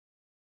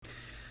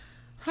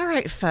All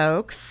right,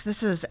 folks,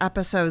 this is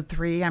episode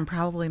 3. I'm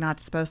probably not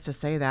supposed to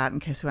say that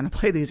in case we want to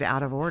play these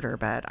out of order,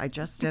 but I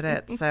just did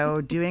it. So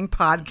doing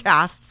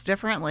podcasts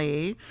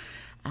differently.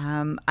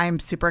 I'm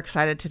super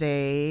excited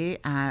today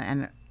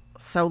and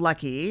so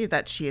lucky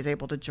that she is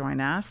able to join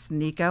us,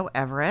 Niko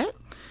Everett.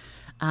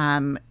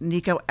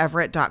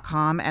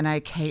 NikoEverett.com,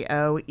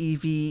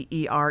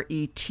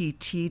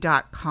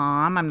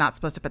 NikoEverett.com. I'm not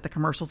supposed to put the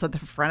commercials at the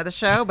front of the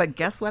show, but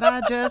guess what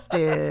I just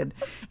did?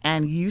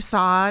 And you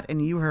saw it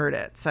and you heard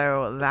it.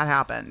 So that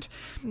happened.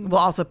 We'll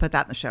also put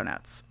that in the show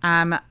notes.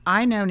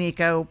 I know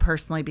Niko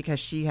personally because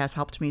she has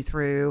helped me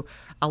through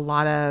a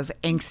lot of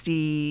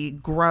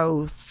angsty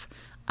growth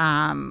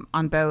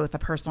on both a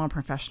personal and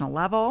professional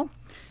level.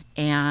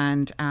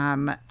 And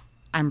I'm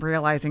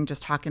realizing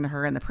just talking to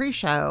her in the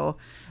pre-show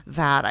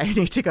that I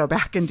need to go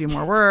back and do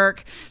more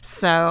work.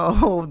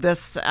 So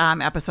this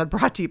episode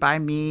brought to you by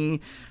me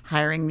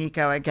hiring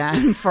Niko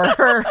again for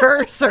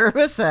her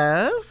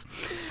services.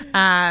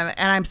 And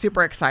I'm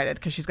super excited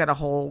because she's got a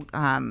whole,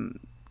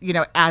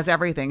 as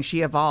everything,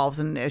 she evolves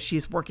and as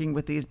she's working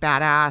with these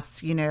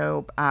badass,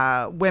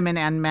 women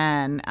and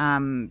men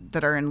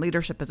that are in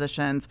leadership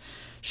positions,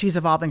 she's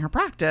evolving her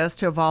practice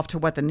to evolve to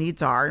what the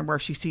needs are and where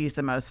she sees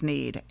the most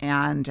need.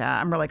 And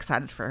I'm really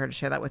excited for her to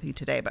share that with you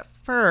today. But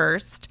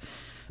first,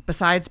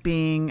 besides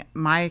being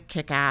my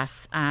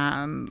kick-ass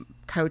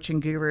coach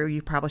and guru, you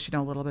probably should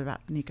know a little bit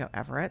about Niko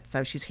Everett.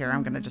 So she's here.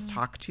 I'm going to just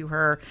talk to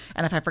her.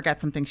 And if I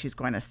forget something, she's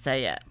going to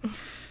say it.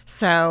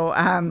 So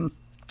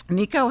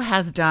Niko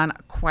has done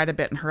quite a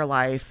bit in her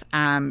life.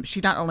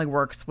 She not only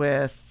works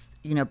with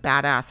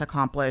badass,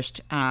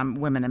 accomplished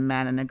women and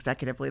men in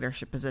executive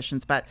leadership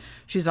positions, but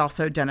she's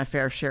also done a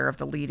fair share of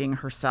the leading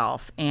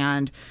herself.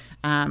 And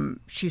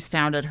she's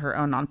founded her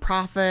own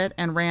nonprofit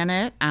and ran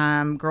it,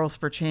 Girls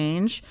for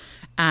Change,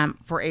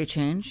 for a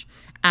change,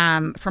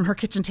 from her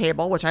kitchen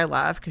table, which I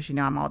love because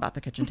I'm all about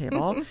the kitchen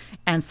table,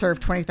 and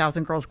served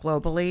 20,000 girls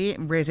globally,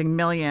 raising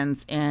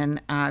millions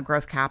in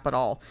growth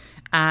capital.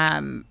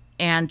 And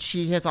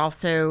she has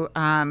also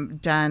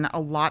done a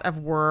lot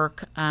of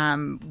work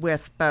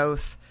with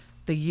both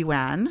the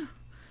UN.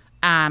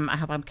 I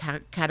hope I'm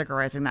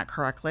categorizing that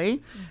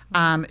correctly.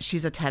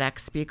 She's a TEDx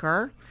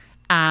speaker.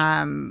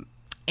 And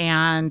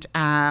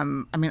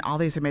all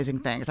these amazing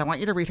things. I want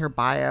you to read her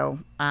bio.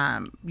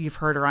 You've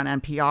heard her on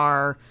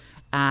NPR.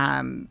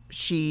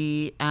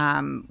 She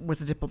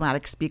was a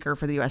diplomatic speaker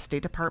for the U.S.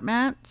 State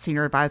Department,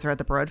 senior advisor at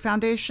the Broad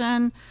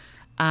Foundation,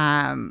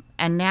 and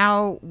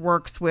now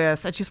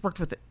she's worked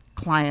with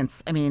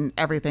clients.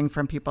 Everything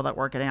from people that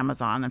work at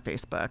Amazon and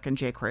Facebook and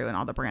J.Crew and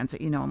all the brands that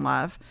you know and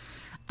love.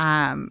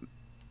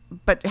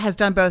 But has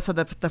done both, so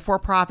the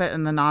for-profit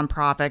and the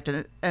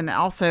nonprofit, and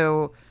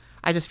also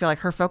I just feel like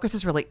her focus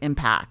is really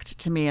impact.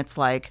 To me, it's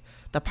like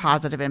the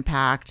positive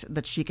impact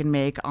that she can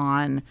make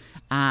on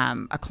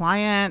a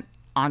client,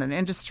 on an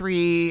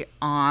industry,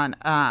 on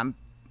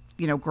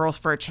Girls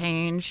for a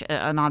Change,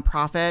 a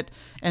nonprofit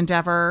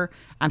endeavor.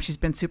 She's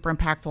been super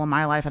impactful in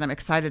my life, and I'm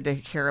excited to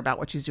hear about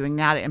what she's doing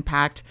now to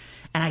impact.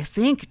 And I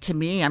think, to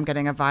me, I'm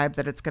getting a vibe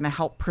that it's going to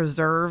help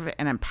preserve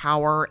and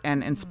empower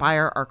and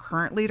inspire our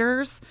current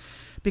leaders,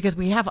 because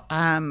we have,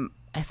 I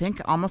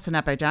think, almost an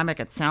epidemic.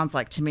 It sounds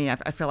like to me.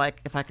 I feel like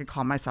if I could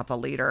call myself a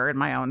leader in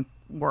my own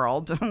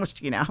world,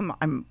 which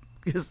I'm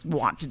just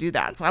want to do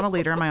that. So I'm a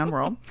leader in my own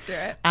world. Do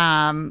it.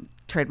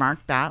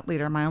 Trademark that,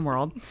 leader in my own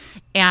world,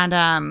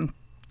 and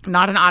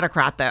not an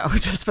autocrat, though,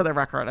 just for the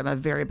record. I'm a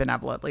very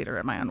benevolent leader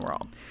in my own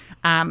world.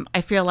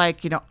 I feel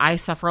like, I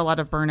suffer a lot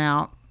of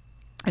burnout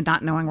and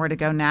not knowing where to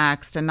go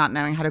next and not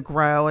knowing how to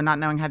grow and not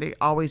knowing how to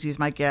always use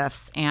my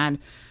gifts. And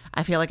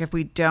I feel like if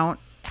we don't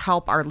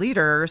help our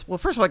leaders, well,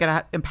 first of all, we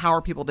got to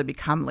empower people to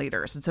become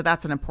leaders. And so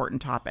that's an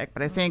important topic.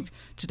 But I think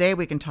today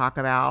we can talk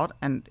about,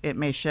 and it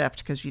may shift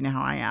because you know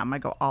how I am, I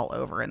go all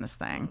over in this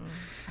thing.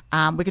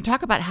 We can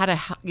talk about how to,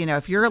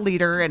 if you're a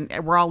leader, and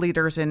we're all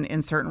leaders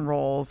in certain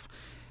roles,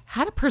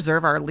 how to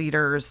preserve our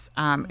leaders'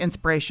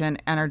 inspiration,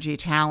 energy,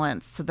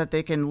 talents, so that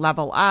they can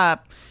level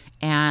up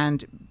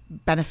and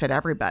benefit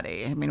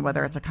everybody.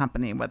 Whether it's a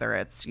company, whether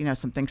it's,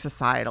 something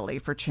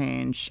societally for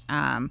change.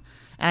 And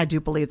I do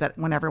believe that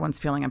when everyone's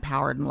feeling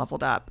empowered and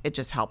leveled up, it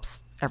just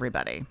helps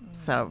everybody.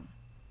 So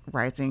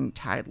rising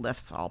tide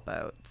lifts all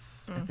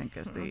boats, I think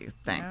is the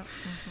thing. Yep.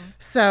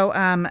 So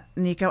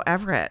Niko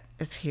Everett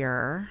is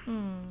here.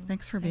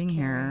 Thanks for being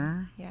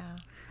here. Yeah.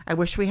 I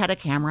wish we had a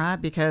camera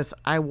because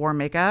I wore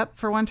makeup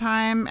for one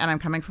time and I'm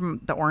coming from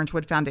the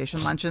Orangewood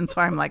Foundation luncheon.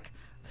 So I'm like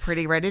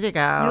pretty ready to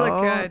go. You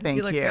look good. Thank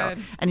you. Look good.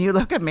 And you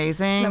look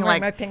amazing. I'm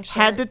like my pink shirt.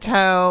 Head to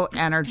toe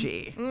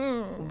energy.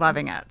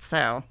 Loving it.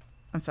 So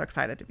I'm so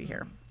excited to be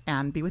here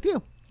and be with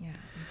you. Yeah, me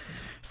too.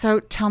 So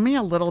tell me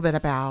a little bit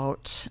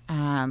about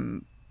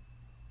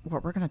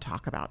what we're going to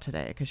talk about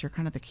today, because you're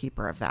kind of the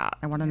keeper of that.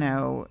 I want to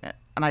know,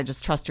 and I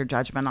just trust your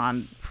judgment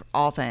on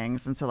all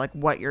things. And so like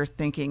what you're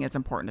thinking is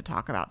important to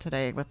talk about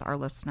today with our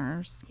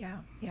listeners.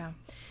 Yeah.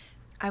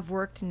 I've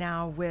worked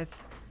now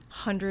with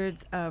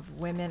hundreds of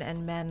women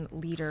and men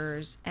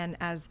leaders. And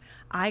as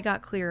I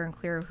got clearer and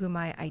clearer who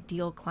my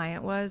ideal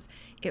client was,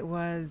 it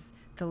was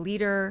with a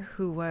leader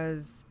who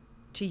was,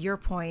 to your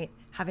point,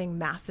 having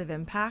massive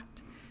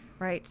impact,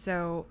 right?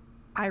 So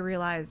I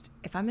realized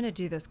if I'm going to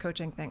do this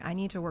coaching thing, I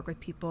need to work with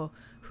people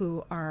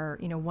who are,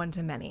 one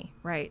to many,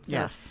 right? So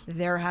Yes.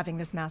 they're having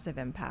this massive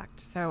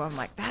impact. So I'm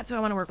like, that's what I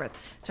want to work with.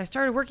 So I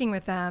started working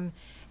with them.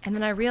 And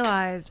then I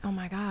realized, oh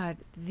my God,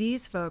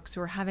 these folks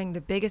who are having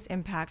the biggest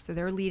impact, so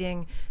they're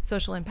leading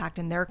social impact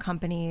in their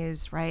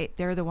companies, right?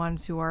 They're the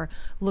ones who are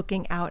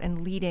looking out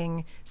and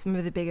leading some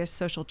of the biggest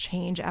social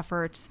change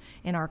efforts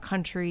in our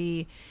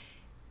country.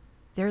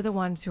 They're the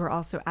ones who are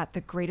also at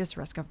the greatest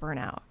risk of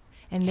burnout.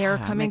 And they're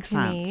coming makes to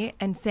me sense.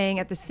 and saying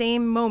at the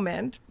same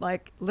moment,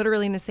 like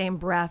literally in the same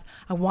breath,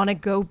 I want to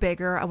go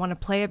bigger. I want to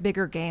play a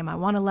bigger game. I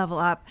want to level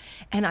up.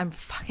 And I'm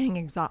fucking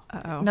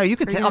exhausted. No, you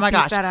could say, oh my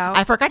gosh.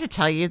 I forgot to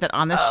tell you that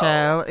on the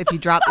show, if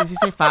you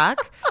say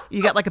fuck,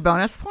 you get like a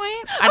bonus point.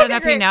 I don't know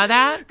if you know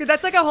that.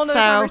 That's like a whole nother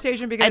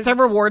conversation because it's a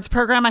rewards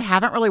program. I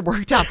haven't really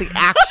worked out the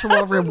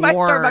actual rewards. My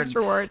Starbucks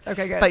rewards.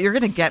 Okay, good. But you're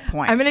going to get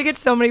points. I'm going to get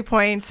so many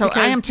points. So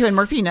I am too. And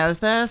Murphy knows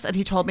this. And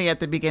he told me at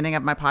the beginning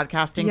of my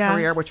podcasting Yes.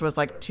 career, which was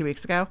like 2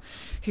 weeks ago,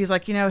 he's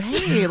like,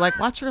 hey, like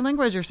watch your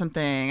language or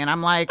something. And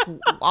I'm like,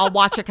 I'll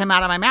watch it come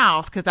out of my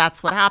mouth because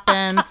that's what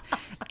happens.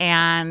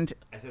 And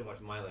I said watch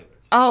my language.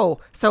 oh,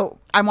 so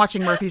I'm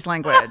watching Murphy's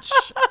language.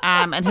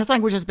 And his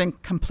language has been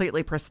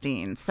completely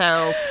pristine.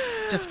 So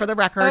just for the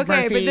record,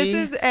 Okay, Murphy.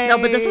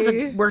 but this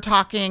is we're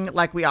talking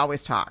like we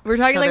always talk. We're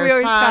talking So like we there's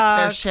always talk.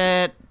 There's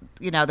shit.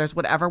 There's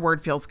whatever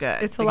word feels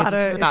good. It's a because lot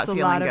this of is about it's a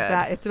feeling lot of good.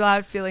 that. It's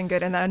about feeling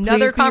good. And then Please another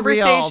be real.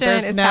 conversation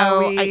There's is no,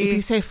 how we. if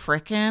you say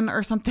frickin'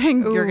 or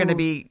something, you're going to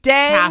be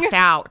Dang. cast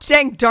out.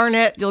 Dang darn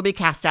it! You'll be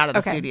cast out of the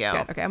Okay, studio.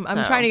 good. Okay, I'm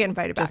So trying to get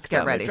invited back. Just so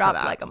get I'm ready gonna for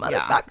drop that. like a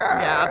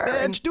motherfucker. Yeah,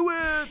 bitch, do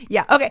it.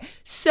 Yeah. Okay.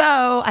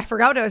 So I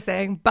forgot what I was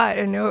saying, but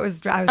I know I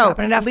was dropping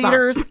an F-bomb.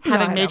 leaders No,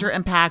 having I know. major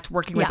impact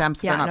working with them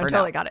so they're not burned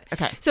totally out. got it.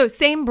 Okay. So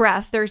same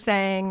breath, they're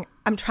saying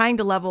I'm trying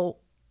to level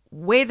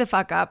way the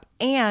fuck up,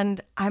 and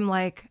I'm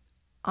like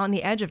on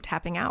the edge of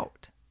tapping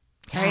out.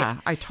 Yeah, Right?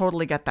 I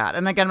totally get that.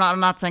 And again, I'm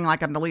not saying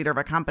like I'm the leader of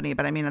a company,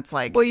 but I mean, it's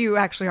like, Well, you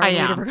actually are I the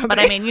leader am, of a company. but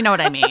I mean, you know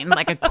what I mean?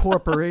 Like a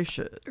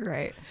corporation.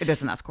 Right. It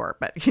is an S corp,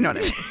 but you know what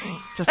I mean?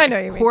 Just I know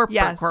what you mean. corporate,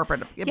 Yes.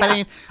 corporate. Yeah. But I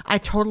mean,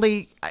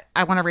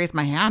 I want to raise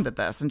my hand at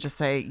this and just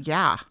say,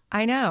 yeah.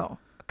 I know.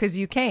 Because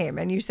you came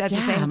and you said the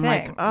Yeah, same I'm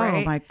thing. like, oh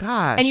right? my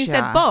gosh. And you yeah.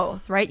 said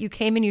both, right? You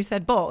came and you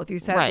said both. You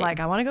said Right. like,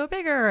 I want to go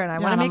bigger and I Yeah,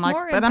 want to and make I'm like,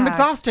 more but I'm impact.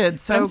 exhausted.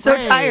 So I'm so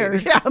great.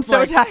 tired. Yeah, I'm so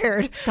like,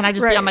 tired. Can I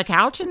just be Right. on my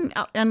couch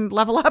and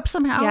level up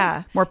somehow?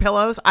 Yeah. More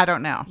pillows? I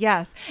don't know.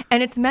 Yes.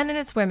 And it's men and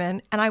it's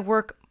women. And I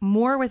work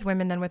more with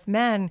women than with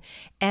men.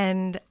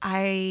 And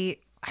I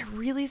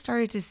really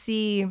started to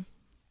see,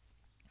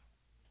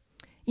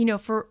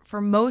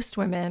 for most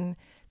women,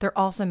 they're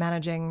also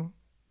managing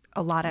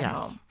a lot at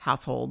home.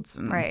 Households.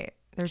 And Right.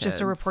 There's just a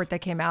kids. report that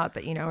came out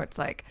that, it's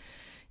like,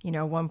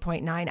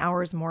 1.9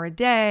 hours more a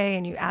day,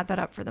 and you add that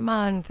up for the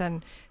month.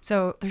 And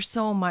so there's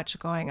so much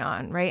going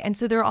on. Right. And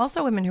so there are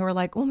also women who are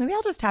like, well, maybe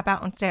I'll just tap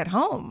out and stay at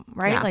home.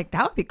 Right. Yeah. Like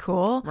that would be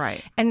cool.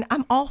 Right. And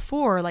I'm all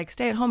for like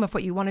stay at home if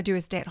what you want to do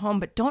is stay at home,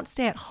 but don't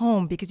stay at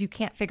home because you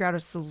can't figure out a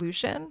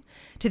solution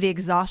to the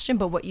exhaustion.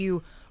 But what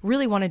you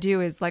really want to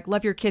do is like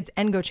love your kids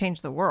and go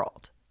change the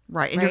world.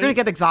 Right. And you're Right? going to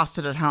get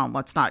exhausted at home.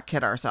 Let's not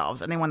kid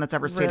ourselves. Anyone that's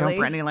ever stayed home Really?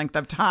 for any length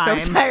of time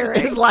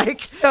tiring. is like,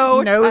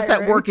 So knows that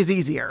tiring. work is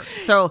easier.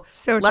 So,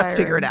 let's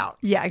figure it tiring. out.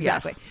 Yeah,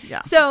 exactly. Yes.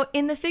 Yeah. So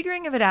in the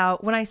figuring of it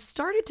out, when I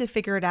started to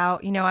figure it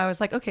out, I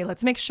was like, okay,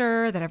 let's make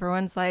sure that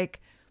everyone's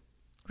like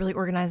really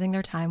organizing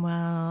their time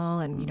well.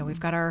 And, we've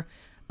got our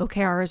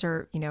OKRs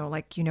or,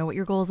 what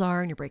your goals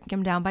are and you're breaking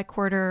them down by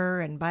quarter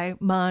and by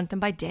month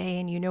and by day.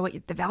 And you know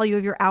what the value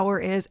of your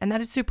hour is. And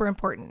that is super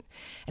important.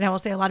 And I will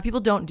say a lot of people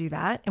don't do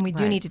that. And we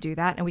do Right. need to do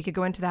that. And we could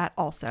go into that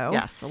also.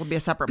 Yes. It'll be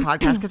a separate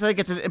podcast because I think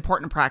it's an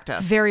important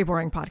practice. Very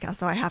boring podcast.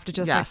 So I have to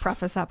just like Yes.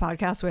 preface that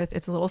podcast with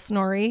it's a little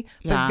snorry,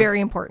 Yeah. but very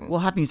important. We'll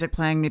have music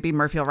playing. Maybe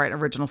Murphy will write an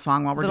original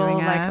song while we're little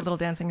doing it. like a little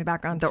dancing in the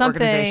background. the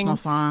something. organizational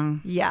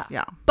song. Yeah.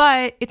 Yeah.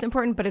 But it's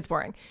important, but it's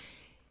boring.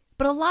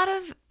 But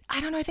I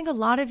don't know, I think a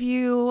lot of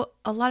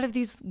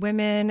these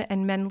women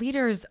and men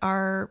leaders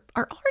are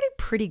already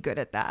pretty good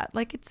at that.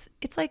 Like it's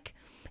like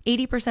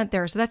 80%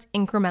 there. So that's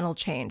incremental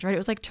change, right? It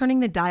was like turning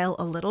the dial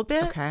a little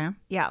bit. Okay.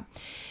 Yeah.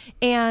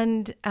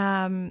 And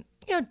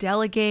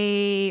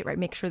delegate, right?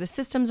 Make sure the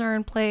systems are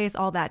in place,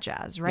 all that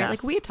jazz, right? Yes.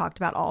 Like we had talked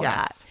about all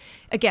Yes.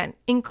 that. Again,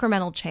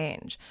 incremental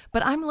change.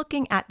 But I'm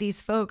looking at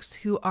these folks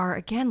who are,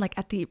 again, like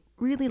at the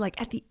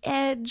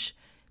edge,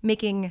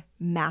 making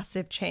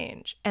massive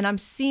change. And I'm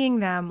seeing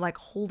them like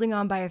holding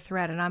on by a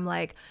thread. And I'm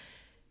like,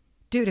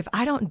 dude, if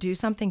I don't do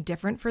something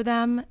different for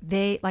them,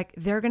 they're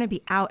going to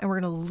be out and we're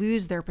going to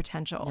lose their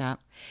potential. Yeah.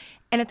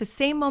 And at the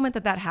same moment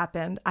that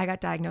happened, I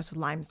got diagnosed with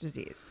Lyme's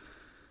disease.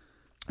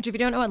 Which if you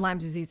don't know what Lyme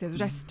disease is,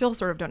 which I still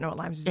sort of don't know what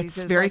Lyme disease is.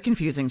 It's very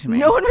confusing to me.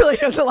 No one really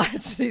knows what Lyme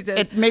disease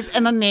is.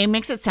 And the name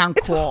makes it sound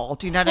cool.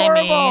 Do you know what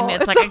horrible. I mean?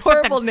 It's like a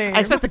horrible name. I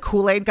expect the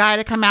Kool-Aid guy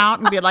to come out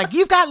and be like,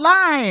 "You've got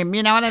Lyme."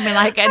 You know what I mean?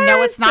 Like, and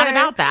no, it's not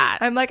about that.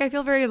 I'm like, I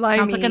feel very limey.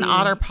 Sounds like an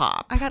Otter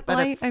Pop. I got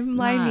I'm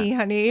limey,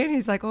 honey. And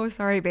he's like, oh,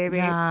 sorry, baby.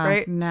 Yeah,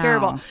 right? no. It's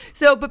terrible.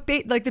 So, but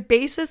like the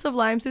basis of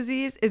Lyme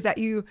disease is that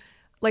you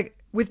like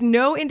with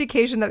no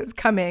indication that it's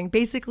coming,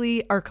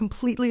 basically are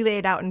completely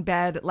laid out in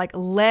bed, like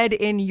lead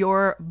in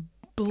your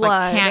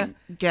blood,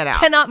 can't get out,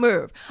 cannot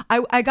move.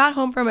 I got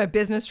home from a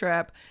business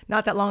trip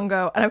not that long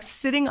ago, and I was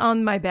sitting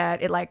on my bed.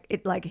 It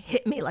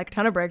hit me like a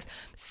ton of bricks.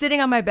 Sitting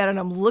on my bed, and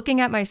I'm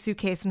looking at my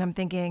suitcase, and I'm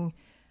thinking,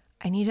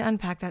 I need to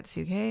unpack that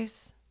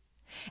suitcase,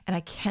 and I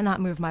cannot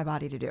move my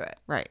body to do it.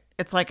 Right.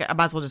 It's like I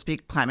might as well just be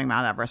climbing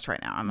Mount Everest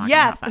right now. I'm not.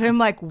 Yes, and I'm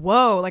like,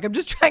 whoa, like I'm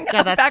just trying to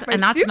unpack my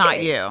that's suitcase.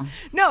 not you.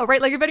 No,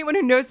 right? Like if anyone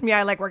who knows me,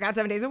 I like work out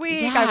 7 days a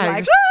week. Yeah, I'm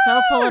like, you're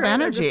so full of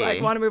energy. I just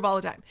like want to move all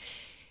the time.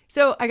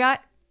 So I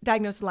got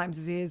diagnosed with Lyme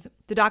disease.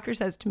 The doctor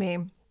says to me,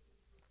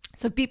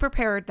 so be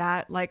prepared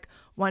that like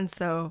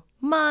once a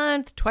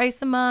month,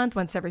 twice a month,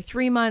 once every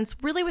 3 months,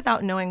 really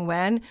without knowing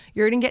when,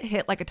 you're going to get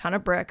hit like a ton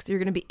of bricks. You're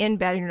going to be in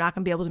bed and you're not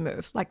going to be able to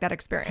move, like that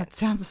experience. That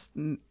sounds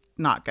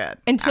not good.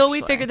 Until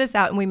we figure this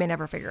out, and we may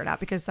never figure it out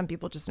because some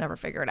people just never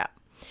figure it out.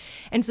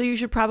 And so you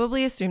should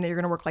probably assume that you're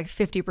going to work like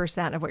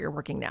 50% of what you're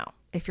working now,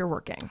 if you're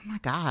working. Oh my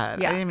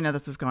God. Yeah. I didn't even know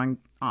this was going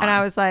on. And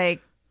I was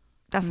like,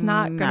 that's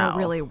not going to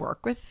really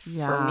work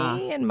for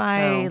me and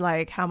my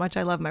like how much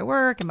I love my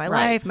work and my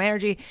life, my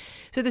energy.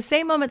 So the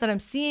same moment that I'm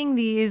seeing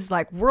these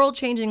like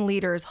world-changing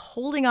leaders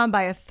holding on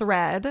by a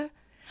thread,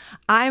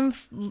 I'm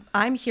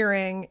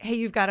hearing, hey,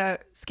 you've got to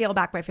scale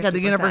back by 50%. Yeah,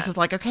 the universe is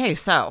like, okay,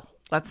 so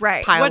let's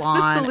pile What's on.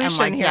 the solution and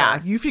like, here?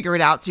 yeah, you figure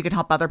it out so you can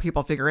help other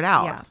people figure it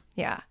out.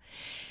 Yeah.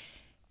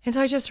 And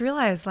so I just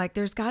realized like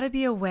there's got to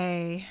be a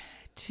way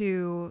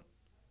to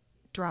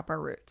drop our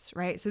roots,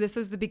 right? So this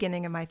was the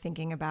beginning of my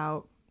thinking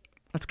about.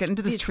 Let's get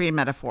into this tree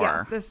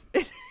metaphor. Yes,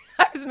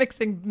 I was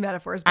mixing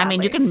metaphors badly. I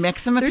mean, you can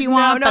mix them if you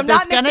want, but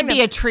there's going to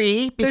be a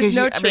tree because there's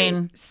no tree. I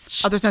mean,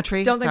 there's no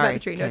tree? Don't think about the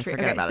tree. No tree.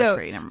 Forget about so a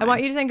tree. Never mind. I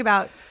want you to think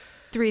about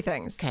 3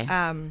 things.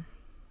 Okay.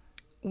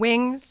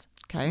 Wings,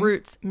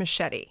 roots,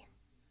 machete.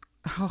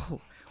 Oh,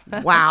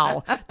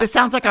 wow. This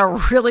sounds like a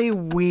really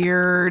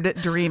weird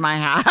dream I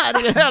had.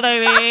 You know what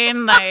I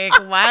mean? Like,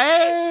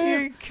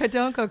 what?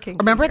 Don't go kinky.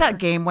 Remember that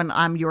game when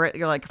you're at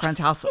your like friend's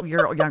house?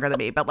 You're younger than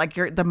me, but like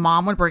the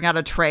mom would bring out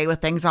a tray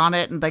with things on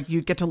it, and like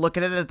you'd get to look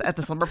at it at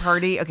the slumber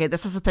party. Okay,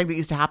 this is a thing that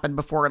used to happen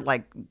before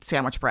like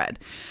sandwich bread.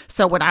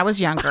 So when I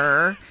was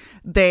younger,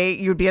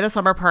 you'd be at a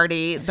slumber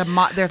party.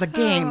 There's a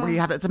game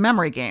where it's a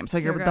memory game. So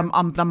you're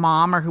the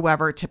mom or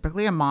whoever,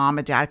 typically a mom,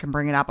 a dad can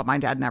bring it up, but my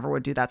dad never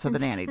would do that, so the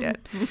nanny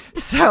did.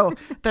 So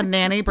the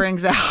nanny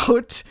brings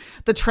out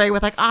the tray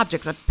with like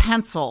objects, a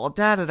pencil,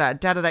 you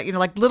know,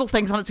 like little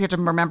things on it, so you have to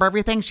remember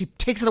everything. She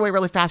takes it away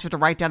really fast. You have to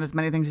write down as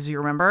many things as you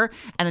remember,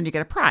 and then you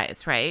get a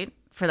prize, right?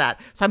 For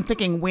that. So I'm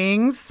thinking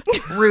wings,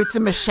 roots,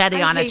 and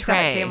machete on a tray. I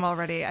hate that game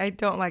already. I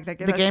don't like that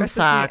game. The game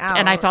sucked.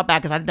 And I felt bad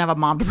because I didn't have a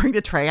mom to bring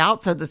the tray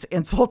out. So this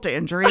insult to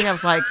injury, I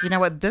was like, you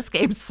know what? This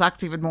game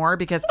sucks even more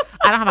because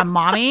I don't have a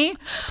mommy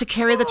to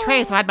carry the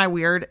tray. So I had my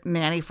weird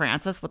nanny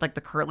Frances with like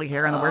the curly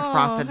hair and the weird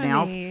frosted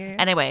nails.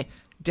 Anyway,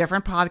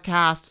 different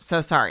podcast.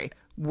 So sorry.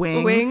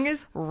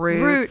 Wings,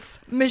 roots,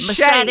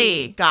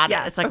 machete. Got it.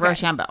 It's like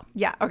Rochambeau.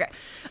 Yeah.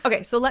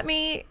 Okay. So let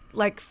me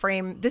like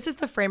frame. This is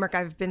the framework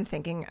I've been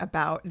thinking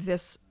about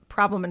this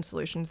problem and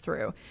solution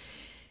through.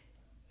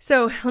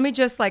 So let me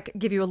just like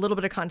give you a little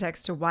bit of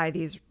context to why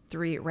these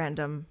 3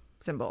 random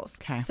symbols.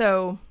 Okay.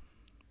 So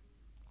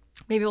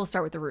maybe we'll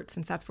start with the roots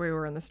since that's where we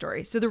were in the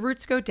story. So the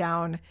roots go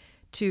down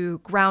to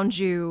ground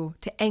you,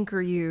 to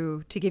anchor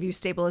you, to give you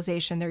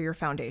stabilization. They're your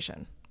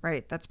foundation,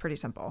 right? That's pretty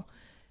simple.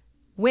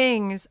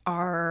 Wings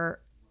are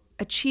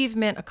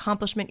achievement,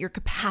 accomplishment, your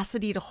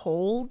capacity to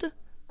hold,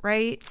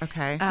 right?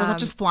 Okay. So it's not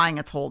just flying,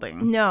 it's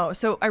holding. No.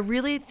 So I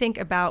really think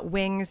about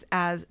wings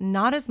as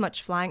not as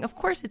much flying. Of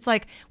course, it's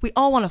like we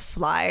all want to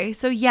fly.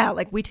 So yeah,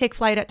 like we take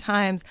flight at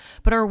times,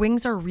 but our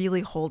wings are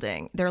really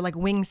holding. They're like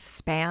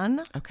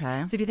wingspan.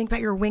 Okay. So if you think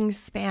about your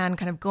wingspan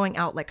kind of going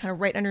out, like kind of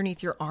right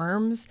underneath your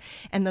arms,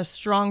 and the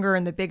stronger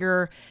and the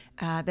bigger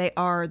they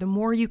are, the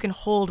more you can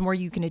hold, more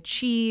you can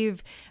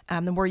achieve,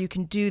 the more you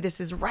can do. This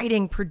is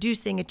writing,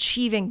 producing,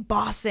 achieving,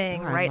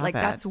 bossing, right? Like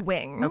that's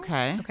wings.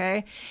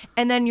 Okay.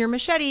 And then your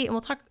machete, and we'll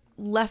talk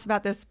less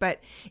about this, but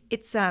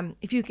it's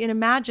if you can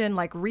imagine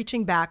like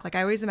reaching back, like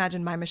I always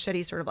imagine my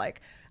machete sort of like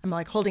I'm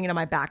like holding it on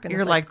my back, and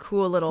you're it's like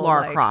cool little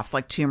Lara Croft,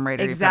 like Tomb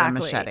Raider.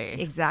 Exactly, you've got a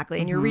machete. Exactly.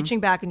 And you're reaching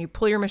back and you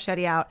pull your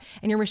machete out,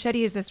 and your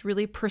machete is this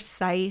really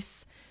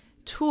precise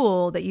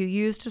tool that you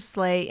use to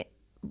slay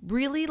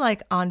really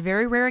like on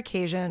very rare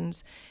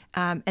occasions.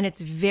 And it's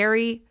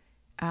very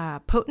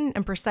potent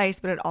and precise,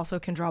 but it also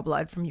can draw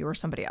blood from you or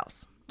somebody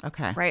else.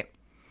 Okay. Right.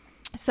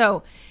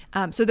 So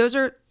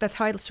that's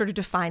how I sort of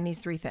define these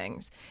 3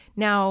 things.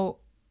 Now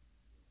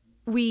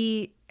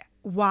why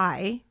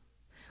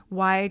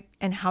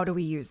and how do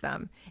we use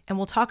them? And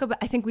we'll talk about,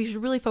 I think we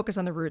should really focus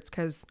on the roots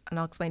and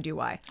I'll explain to you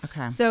why.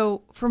 Okay.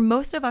 So for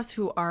most of us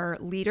who are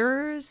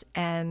leaders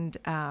and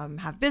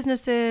have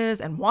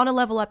businesses and want to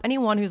level up,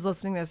 anyone who's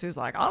listening to this who's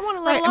like, I want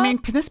to level up. I mean,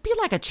 can this be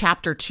like a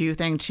chapter 2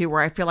 thing too,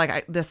 where I feel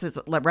like this is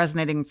like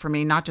resonating for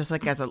me, not just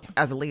like as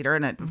a leader,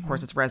 and of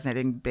course it's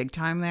resonating big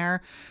time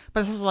there,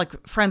 but this is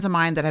like friends of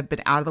mine that have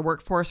been out of the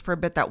workforce for a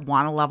bit that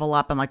want to level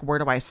up and like, where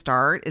do I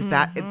start? Is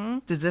that,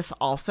 does this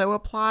also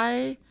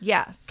apply?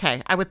 Yes.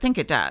 Okay. I would think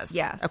it does.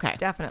 Yes. Okay.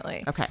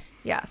 Definitely. Okay.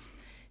 Yes.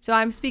 So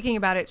I'm speaking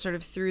about it sort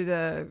of through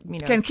the,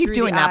 Can keep through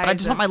doing the that, but I eyes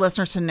just want my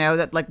listeners to know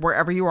that like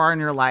wherever you are in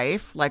your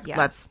life, like Yes.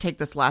 let's take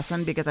this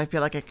lesson because I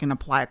feel like it can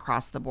apply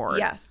across the board.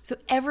 Yes. So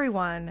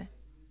everyone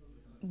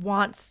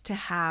wants to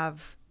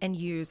have and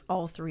use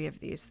all 3 of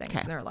these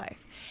things in their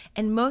life.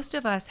 And most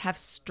of us have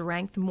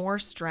more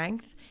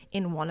strength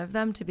in one of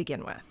them to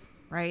begin with,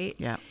 right?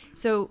 Yeah.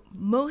 So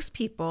most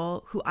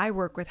people who I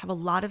work with have a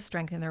lot of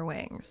strength in their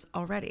wings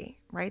already,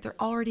 right? They're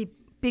already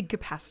big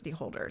capacity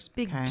holders,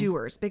 big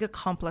doers, big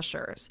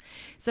accomplishers.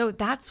 So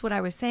that's what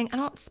I was saying. I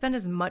don't spend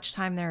as much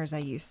time there as I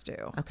used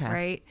to,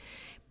 right?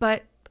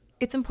 But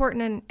it's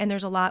important, and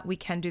there's a lot we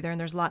can do there, and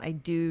there's a lot I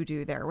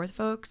do there with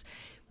folks.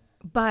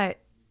 But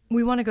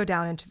we want to go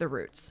down into the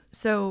roots.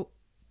 So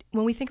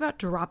when we think about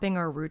dropping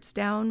our roots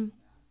down,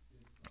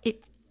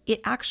 it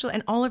actually,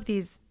 and all of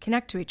these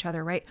connect to each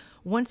other, right?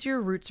 Once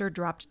your roots are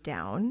dropped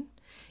down,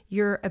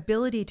 your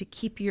ability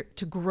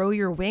to grow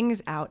your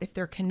wings out, if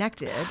they're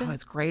connected,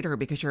 is greater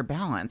because you're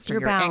balanced. Or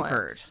you're you're balanced.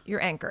 anchored.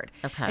 You're anchored.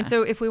 Okay. And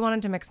so if we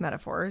wanted to mix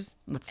metaphors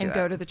Let's and do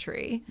go it. to the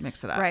tree,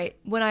 Mix it up. right?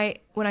 When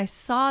I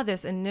saw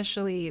this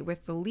initially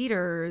with the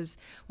leaders,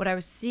 what I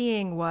was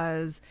seeing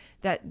was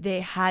that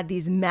they had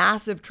these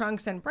massive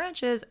trunks and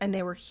branches, and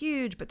they were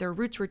huge, but their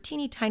roots were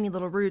teeny tiny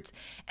little roots.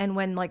 And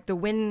when like the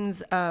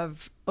winds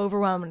of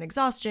overwhelm and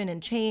exhaustion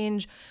and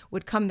change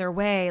would come their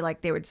way,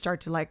 like they would start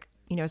to like,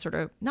 sort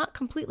of not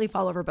completely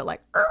fall over, but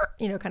like,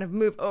 kind of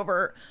move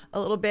over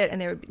a little bit,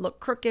 and they would look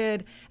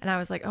crooked. And I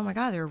was like, oh my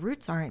God, their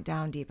roots aren't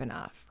down deep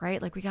enough,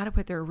 right? Like we got to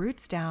put their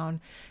roots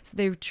down so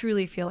they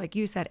truly feel, like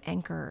you said,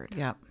 anchored.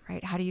 Yep.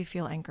 Right? How do you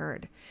feel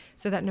anchored?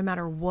 So that no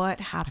matter what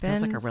happens.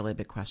 Feels like a really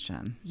big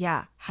question.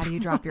 Yeah. How do you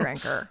drop your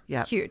anchor?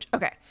 Yep. Huge.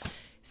 Okay.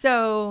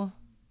 So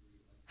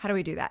how do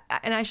we do that?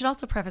 And I should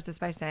also preface this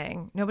by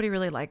saying nobody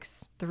really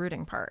likes the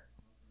rooting part.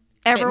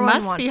 Everyone it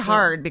must wants be to.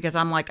 hard because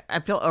I'm like, I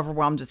feel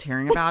overwhelmed just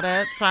hearing about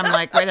it. So I'm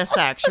like, wait a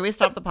sec. Should we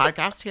stop the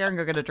podcast here and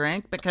go get a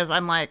drink? Because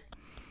I'm like,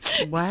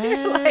 what?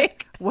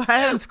 like, what?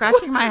 I'm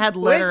scratching my head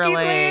literally.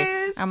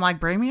 Whiskey, I'm like,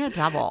 bring me a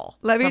double.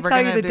 Let So me we're tell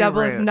you, gonna the do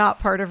double is roots. not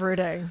part of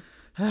rooting.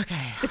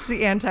 Okay. It's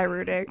the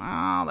anti-rooting.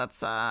 Oh, that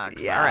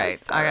sucks. Yeah, All right.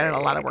 I got a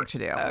sorry. lot of work to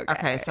do.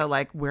 Okay. So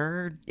like,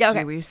 where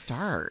do we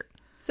start?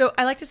 So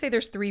I like to say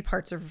there's 3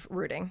 parts of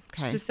rooting.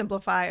 Okay. Just to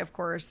simplify, of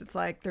course, it's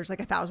like there's like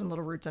 1,000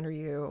 little roots under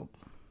you,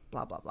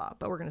 blah, blah, blah.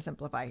 But we're going to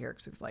simplify here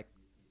because we've like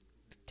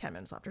 10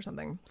 minutes left or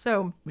something.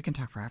 So We can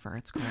talk forever.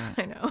 It's great.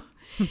 I know.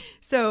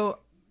 So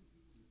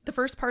the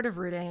first part of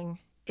rooting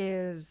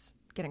is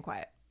getting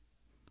quiet.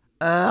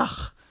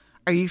 Ugh.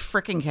 Are you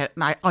freaking kidding?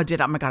 I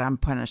did. Oh my God, I'm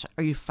punished.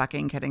 Are you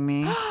fucking kidding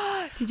me?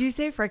 Did you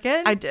say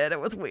frickin'? I did. It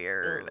was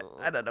weird.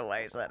 I don't know why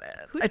I said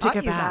it. Who I taught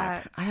take it you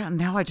back. that? I don't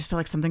know. I just feel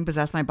like something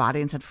possessed my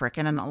body and said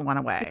frickin' and it went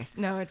away.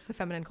 No, it's the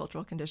feminine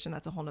cultural condition.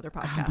 That's a whole nother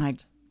podcast. I'm like,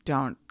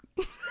 don't.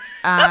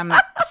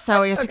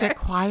 So you have to get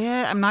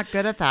quiet. I'm not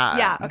good at that.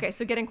 Yeah. Okay.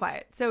 So getting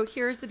quiet. So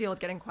here's the deal with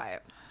getting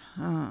quiet.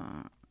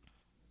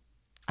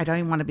 I don't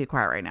even want to be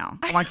quiet right now.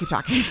 I want to keep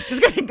talking.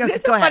 Just kidding. Go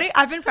It's so ahead. funny.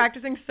 I've been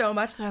practicing so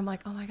much that I'm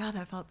like, oh my God,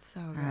 that felt so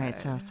good. All right.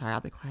 So sorry.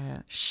 I'll be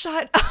quiet.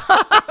 Shut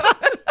up.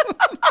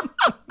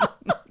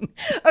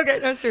 Okay,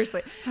 no,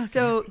 seriously. Okay.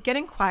 So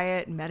getting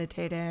quiet,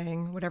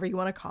 meditating, whatever you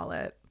want to call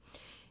it,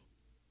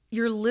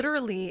 you're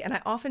literally, and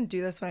I often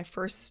do this when I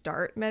first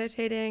start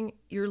meditating,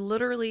 you're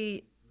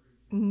literally,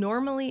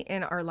 normally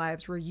in our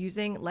lives, we're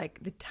using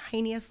like the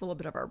tiniest little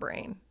bit of our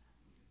brain.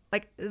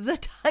 Like the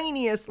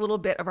tiniest little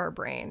bit of our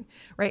brain,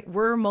 right?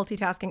 We're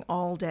multitasking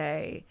all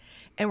day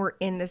and we're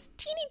in this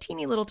teeny,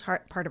 teeny little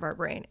part of our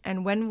brain.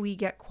 And when we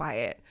get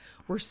quiet,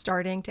 we're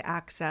starting to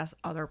access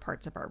other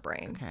parts of our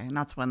brain. Okay. And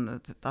that's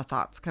when the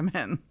thoughts come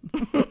in.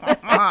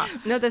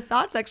 No, the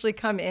thoughts actually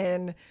come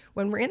in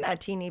when we're in that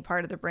teeny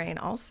part of the brain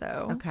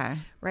also. Okay.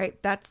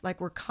 Right? That's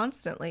like we're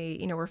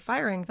constantly, we're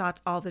firing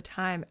thoughts all the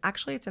time.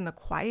 Actually, it's in the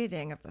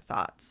quieting of the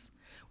thoughts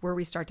where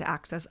we start to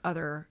access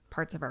other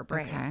parts of our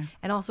brain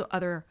and also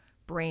other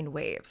brain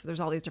waves. So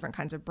there's all these different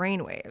kinds of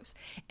brain waves.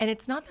 And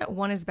it's not that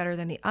one is better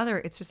than the other.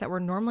 It's just that we're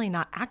normally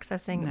not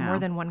accessing more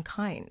than one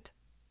kind.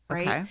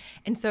 Right. Okay.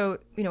 And so,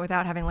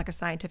 without having like a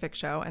scientific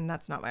show, and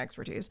that's not my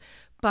expertise,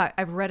 but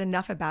I've read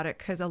enough about it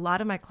because a lot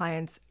of my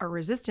clients are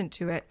resistant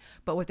to it.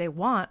 But what they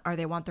want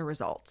the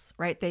results,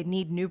 right? They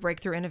need new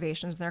breakthrough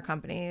innovations in their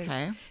companies.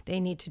 Okay.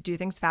 They need to do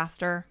things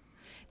faster.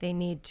 They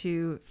need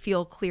to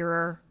feel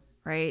clearer,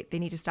 right? They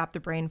need to stop the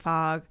brain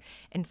fog.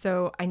 And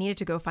so I needed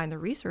to go find the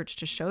research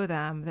to show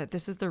them that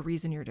this is the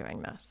reason you're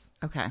doing this.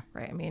 Okay.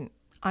 Right. I mean,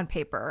 on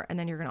paper, and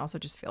then you're going to also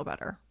just feel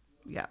better.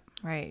 Yeah.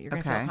 right? You're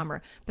going to feel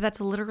calmer. But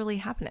that's literally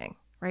happening,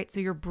 right? So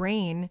your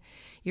brain,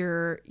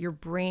 you're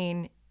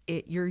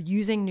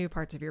using new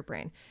parts of your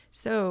brain.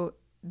 So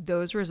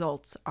those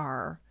results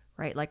are,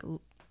 right, like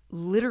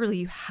literally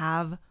you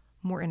have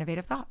more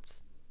innovative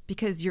thoughts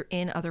because you're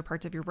in other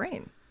parts of your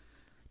brain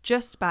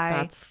just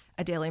by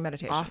a daily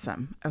meditation.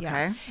 Awesome. Okay.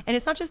 Yeah. And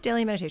it's not just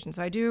daily meditation.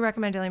 So I do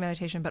recommend daily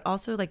meditation, but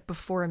also like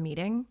before a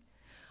meeting,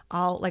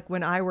 like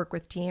when I work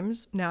with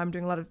teams, now I'm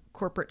doing a lot of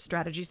corporate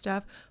strategy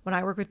stuff. When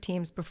I work with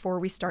teams before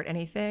we start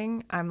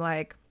anything, I'm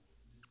like,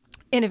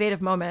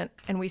 innovative moment,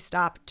 and we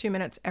stop 2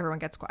 minutes, everyone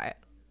gets quiet,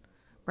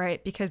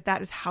 right? Because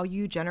that is how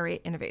you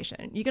generate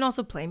innovation. You can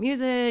also play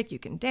music, you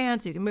can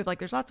dance, you can move. Like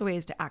there's lots of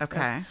ways to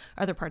access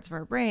other parts of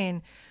our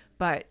brain.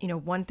 But,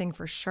 one thing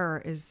for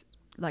sure is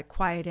like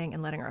quieting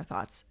and letting our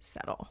thoughts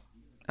settle.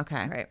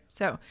 Okay. Right.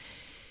 So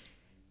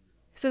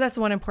that's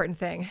one important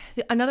thing.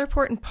 Another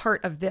important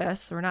part of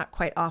this, we're not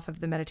quite off of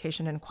the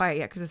meditation and quiet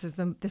yet, because this is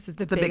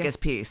the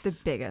biggest piece.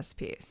 The biggest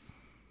piece.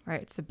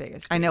 Right. It's the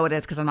biggest piece. I know it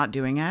is because I'm not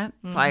doing it.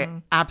 So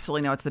I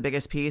absolutely know it's the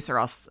biggest piece, or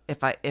else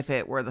if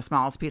it were the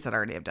smallest piece, I'd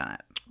already have done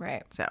it.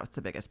 Right. So it's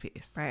the biggest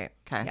piece. Right.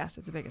 Okay. Yes,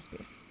 it's the biggest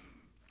piece.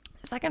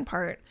 The second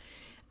part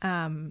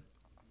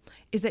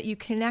is that you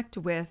connect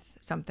with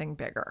something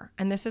bigger.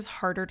 And this is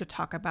harder to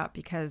talk about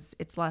because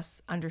it's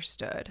less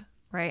understood.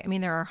 Right. I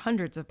mean, there are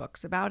hundreds of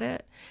books about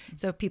it.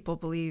 So people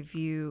believe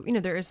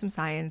there is some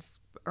science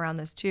around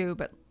this too,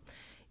 but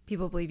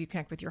people believe you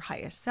connect with your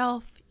highest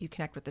self, you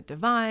connect with the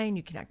divine,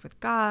 you connect with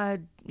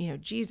God,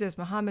 Jesus,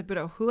 Muhammad,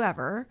 Buddha,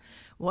 whoever,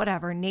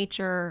 whatever,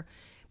 nature.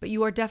 But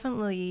you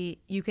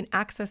can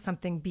access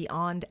something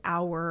beyond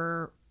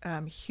our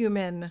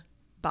human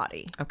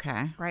body.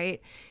 Okay.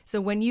 Right.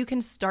 So when you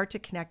can start to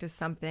connect to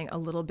something a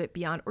little bit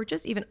beyond, or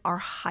just even our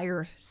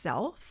higher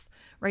self,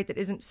 right, that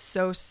isn't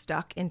so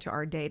stuck into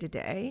our day to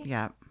day.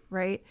 Yeah.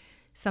 Right.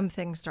 Some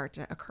things start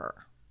to occur.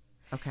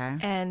 Okay.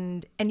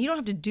 And you don't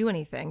have to do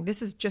anything.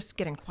 This is just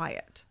getting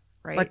quiet,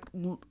 right? Like,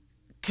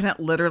 can it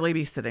literally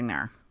be sitting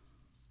there?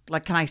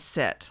 Like, can I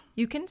sit?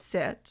 You can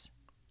sit,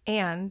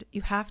 and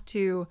you have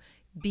to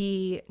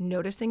be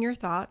noticing your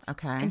thoughts.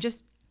 Okay. And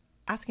just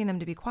asking them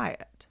to be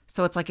quiet.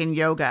 So it's like in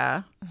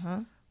yoga,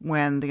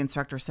 when the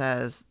instructor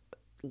says,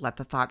 let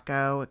the thought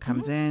go, it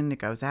comes in, it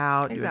goes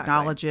out, you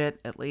acknowledge it,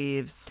 it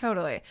leaves.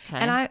 Totally.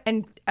 Okay.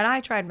 And I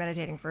tried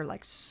meditating for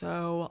like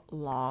so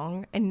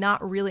long, and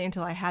not really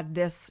until I had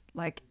this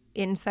like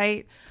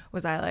insight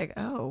was I like,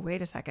 oh,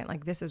 wait a second,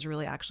 like this is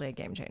really actually a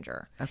game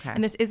changer. Okay.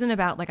 And this isn't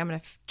about like I'm going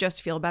to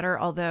just feel better,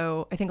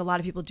 although I think a lot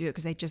of people do it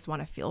because they just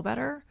want to feel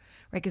better,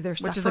 right? Because they're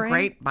suffering. Which is a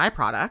great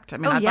byproduct. I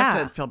mean, I'd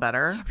like to feel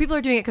better. People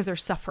are doing it because they're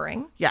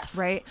suffering. Yes.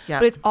 Right?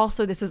 Yep.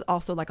 But this is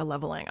also like a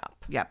leveling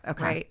up. Yep.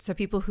 Okay. Right? So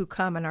people who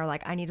come and are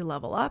like, I need to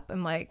level up.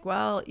 I'm like,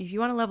 well, if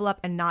you want to level up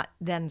and not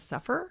then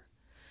suffer,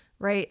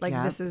 right? Like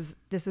this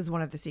is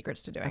one of the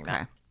secrets to doing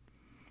that.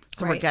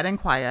 So we're getting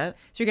quiet.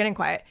 So you're getting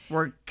quiet.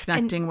 We're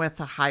connecting with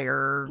a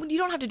higher... You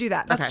don't have to do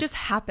that. That just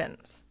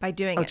happens by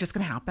doing it. Oh, it's just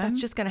going to happen?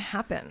 That's just going to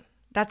happen.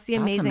 That's the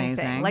amazing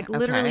thing. Like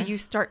literally you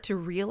start to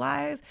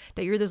realize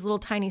that you're this little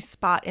tiny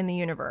spot in the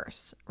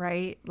universe,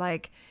 right?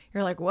 Like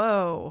you're like,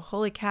 whoa,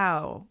 holy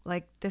cow.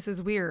 Like this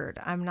is weird.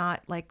 I'm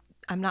not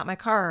my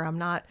car. I'm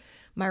not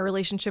my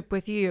relationship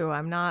with you.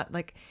 I'm not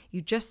like,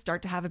 you just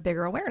start to have a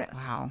bigger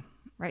awareness. Wow.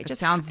 Right. It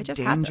sounds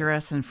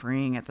dangerous and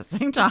freeing at the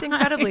same time. It's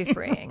incredibly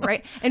freeing,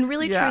 right? And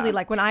really, truly,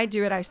 like when I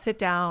do it, I sit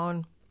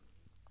down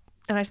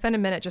and I spend a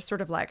minute just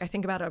sort of like, I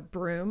think about a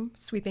broom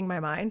sweeping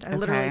my mind. I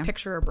literally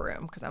picture a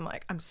broom because I'm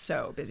like, I'm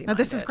so busy. Now,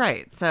 this is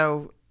great.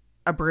 So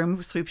a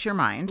broom sweeps your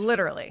mind.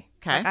 Literally.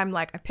 Okay. Like, I'm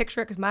like, I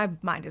picture it because my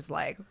mind is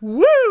like,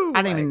 woo.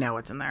 I don't even know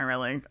what's in there,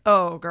 really.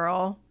 Oh,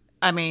 girl.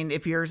 I mean,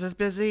 if yours is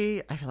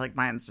busy, I feel like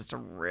mine's just a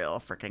real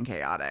freaking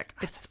chaotic.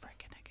 It's freaking.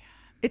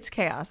 It's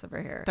chaos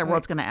over here. The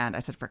world's going to end. I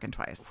said frickin'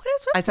 twice. What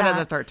is with I said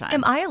it a third time.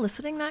 Am I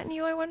eliciting that in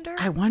you, I wonder?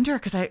 I wonder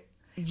because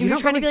You're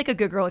trying to be like a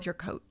good girl with your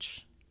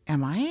coach.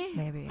 Am I?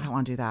 Maybe. I don't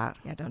want to do that.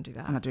 Yeah, don't do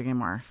that. I'm not doing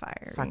anymore.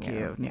 Fired. Fuck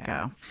you,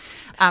 Nico.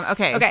 Yeah.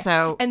 Okay,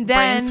 so and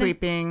then, brain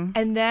sweeping.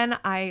 And then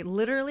I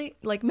literally,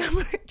 like,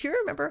 remember, do you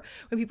remember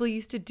when people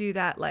used to do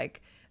that,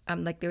 like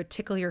they would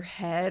tickle your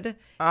head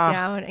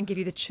down and give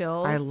you the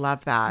chills? I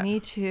love that. Me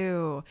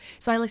too.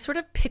 So I like sort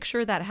of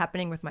picture that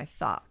happening with my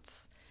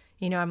thoughts.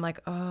 I'm like,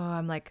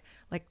 I'm like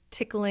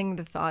tickling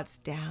the thoughts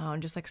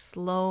down, just like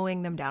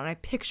slowing them down. And I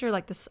picture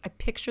like this, I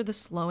picture the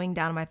slowing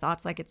down of my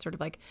thoughts, like it's sort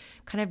of like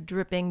kind of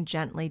dripping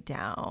gently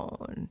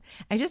down.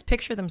 I just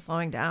picture them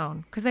slowing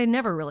down because they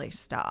never really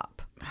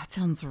stop. That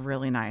sounds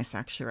really nice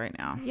actually right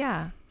now.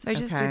 Yeah. So I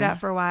just do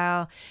that for a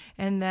while.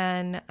 And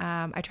then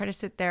I try to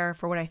sit there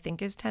for what I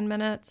think is 10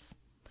 minutes.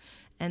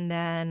 And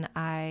then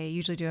I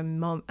usually do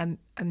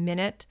a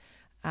minute.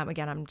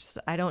 Again,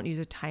 I don't use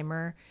a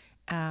timer.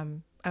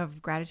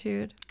 Of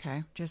gratitude.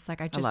 Okay. Just like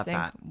I just think,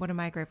 what am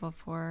I grateful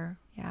for?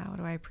 Yeah. What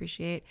do I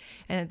appreciate?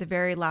 And at the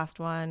very last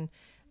 1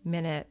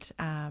 minute,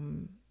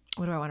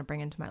 what do I want to bring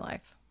into my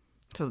life?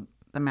 So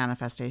the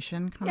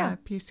manifestation kind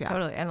of piece. Yeah.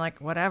 Totally. And like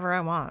whatever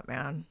I want,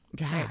 man.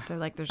 Yeah. Right. So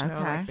like there's no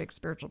like big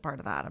spiritual part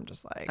of that. I'm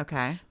just like,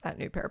 that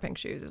new pair of pink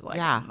shoes is like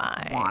mine.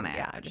 I want it.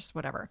 Yeah, just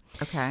whatever.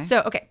 Okay.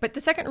 So, but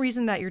the second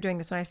reason that you're doing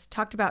this, when I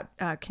talked about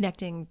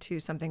connecting to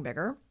something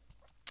bigger,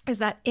 is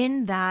that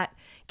in that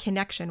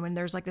connection, when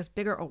there's like this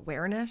bigger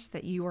awareness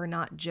that you are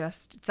not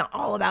just, it's not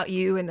all about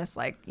you in this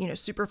like,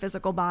 super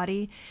physical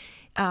body,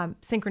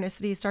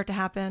 synchronicities start to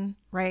happen,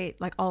 right?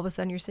 Like all of a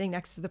sudden you're sitting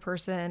next to the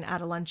person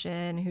at a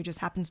luncheon who just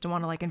happens to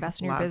want to like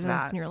invest in your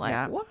business and you're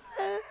like, what?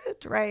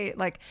 Right?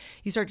 Like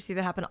you start to see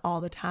that happen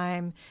all the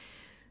time.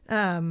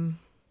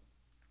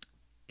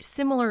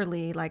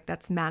 Similarly, like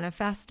that's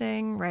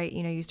manifesting, right?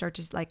 You start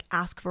to like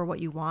ask for what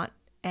you want.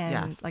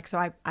 And like,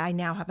 so I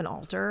now have an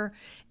altar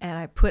and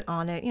I put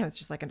on it, it's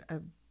just like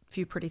a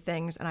few pretty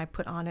things. And I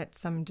put on it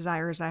some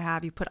desires I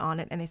have, you put on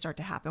it and they start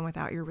to happen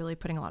without you really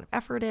putting a lot of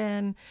effort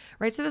in,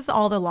 right? So this is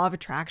all the law of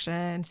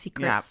attraction,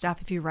 secret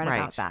stuff. If you read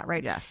about that,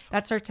 right? Yes.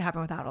 That starts to happen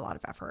without a lot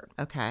of effort.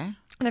 Okay.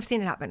 And I've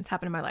seen it happen. It's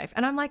happened in my life.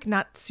 And I'm like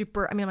not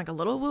super, I'm like a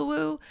little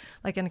woo-woo,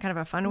 like in kind of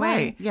a fun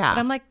way. Yeah. But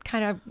I'm like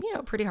kind of,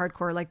 pretty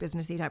hardcore, like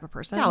businessy type of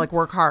person. Yeah, like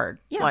work hard.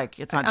 Yeah. Like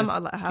it's not just,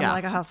 I'm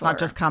like a hustler. It's not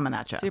just coming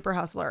at you. Super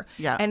hustler.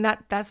 Yeah. And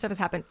that stuff has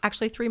happened.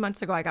 Actually, 3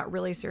 months ago, I got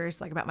really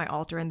serious like about my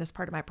altar in this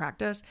part of my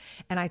practice.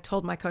 And I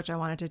told my coach I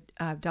wanted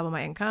to double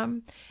my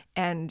income.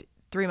 And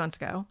 3 months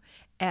ago.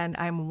 And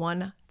I'm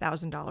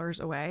 $1,000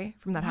 away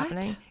from that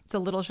happening. It's a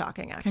little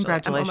shocking, actually.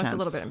 Congratulations. I'm almost a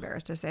little bit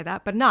embarrassed to say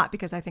that, but not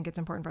because I think it's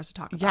important for us to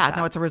talk about that.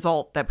 No, it's a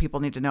result that people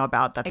need to know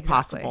about that's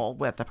possible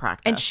with the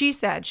practice. And she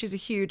said, she's a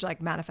huge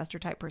like manifestor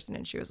type person.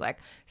 And she was like,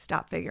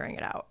 stop figuring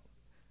it out.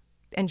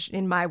 And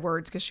in my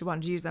words, because she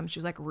wanted to use them, she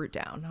was like, root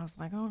down. I was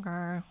like,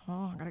 okay,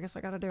 well, I guess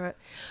I got to do it.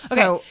 Okay.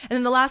 So, and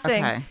then the last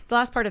thing, the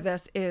last part of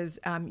this is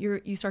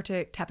you start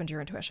to tap into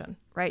your intuition,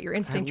 right? Your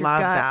instinct, your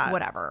gut,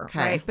 whatever,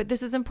 right? But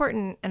this is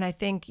important. And I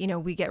think,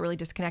 we get really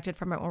disconnected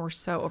from it when we're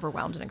so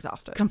overwhelmed and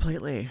exhausted.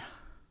 Completely.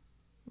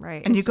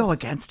 Right. And you go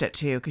against it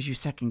too, because you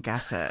second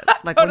guess it.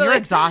 Like when you're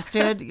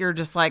exhausted, you're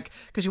just like,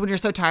 because when you're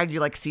so tired,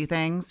 you like see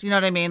things. You know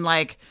what I mean?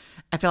 Like,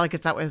 I feel like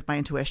it's that way with my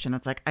intuition.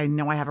 It's like, I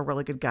know I have a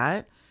really good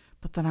gut.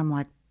 But then I'm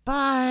like,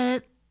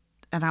 and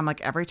I'm like,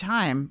 every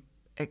time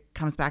it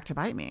comes back to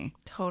bite me.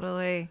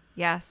 Totally.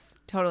 Yes,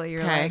 totally.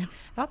 You're like,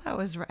 I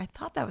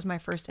thought that was my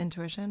first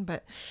intuition,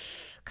 but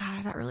God,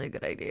 is that really a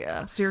good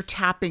idea? So you're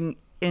tapping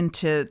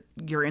into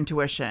your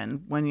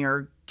intuition when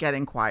you're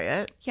getting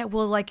quiet. Yeah.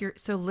 Well, like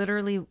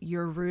literally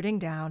you're rooting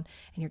down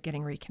and you're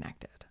getting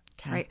reconnected,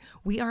 right?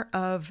 We are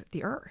of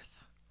the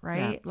earth,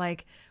 right? Yeah.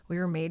 Like we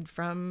were made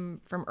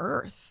from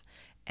earth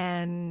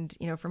and,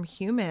 from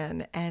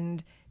human.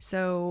 And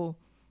so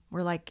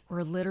we're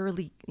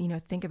literally,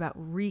 think about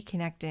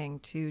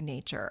reconnecting to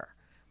nature,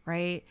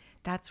 right?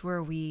 That's where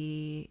if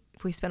we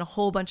spend a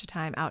whole bunch of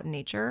time out in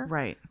nature,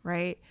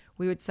 right,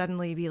 we would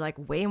suddenly be like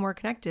way more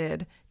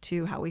connected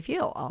to how we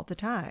feel all the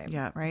time,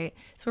 right?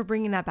 So we're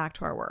bringing that back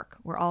to our work,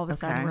 where all of a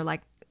sudden we're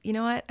like, you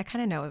know what? I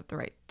kind of know the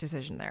right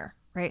decision there.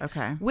 Right.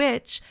 Okay.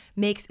 Which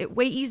makes it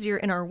way easier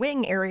in our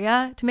wing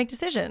area to make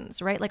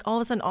decisions, right? Like all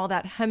of a sudden, all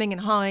that hemming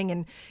and hawing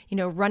and,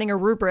 running a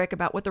rubric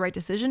about what the right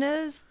decision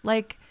is,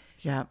 like,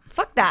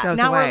 fuck that.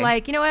 Now we're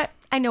like, you know what?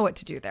 I know what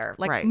to do there.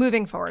 Like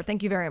moving forward.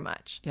 Thank you very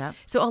much. Yeah.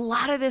 So a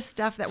lot of this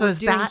stuff that we're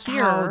doing here. So is that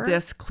how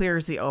this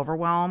clears the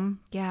overwhelm?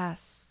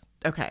 Yes.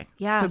 Okay.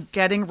 Yes. So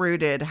getting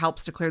rooted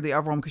helps to clear the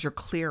overwhelm because you're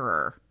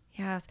clearer.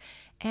 Yes.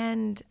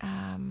 And,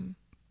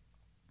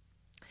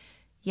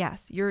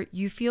 yes,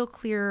 you feel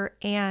clearer,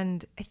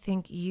 and I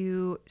think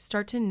you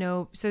start to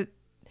know. So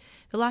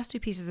the last two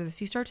pieces of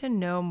this, you start to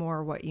know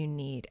more what you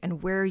need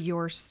and where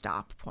your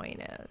stop point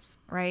is,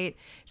 right?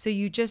 So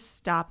you just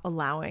stop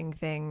allowing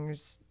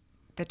things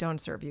that don't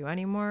serve you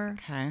anymore.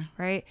 Okay.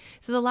 Right?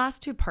 So the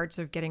last two parts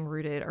of getting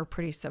rooted are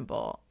pretty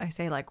simple. I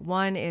say like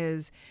one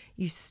is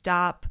you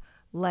stop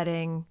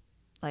letting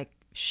like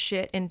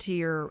shit into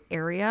your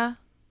area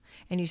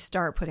and you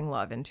start putting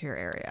love into your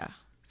area.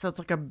 So it's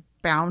like a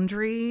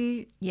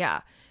boundary.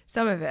 Yeah.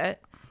 Some of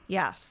it.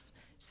 Yes.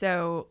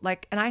 So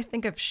like, and I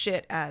think of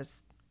shit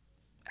as,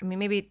 I mean,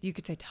 maybe you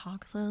could say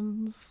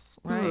toxins,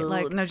 right? Ooh,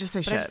 like, no, just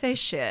say shit. I just say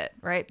shit,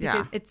 right?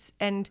 Because it's,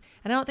 and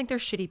I don't think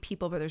there's shitty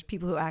people, but there's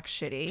people who act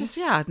shitty. Just,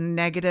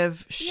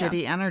 negative,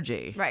 shitty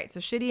energy. Right.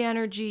 So shitty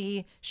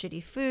energy,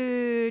 shitty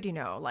food,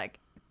 like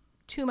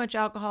too much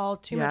alcohol,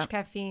 too much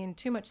caffeine,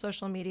 too much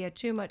social media,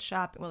 too much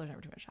shopping. Well, there's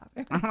never too much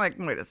shopping. I'm like,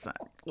 wait a sec.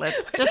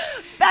 Let's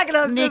just back it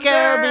up, Nico,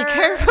 sister. be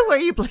careful where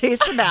you place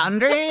the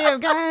boundary,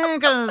 okay?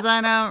 Because I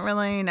don't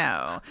really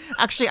know.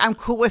 Actually, I'm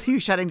cool with you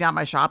shutting down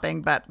my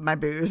shopping, but my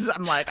booze,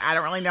 I'm like, I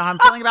don't really know how I'm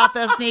feeling about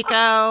this,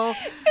 Nico.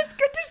 It's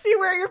good to see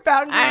where your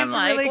boundaries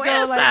really wait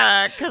go. A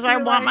sec, because I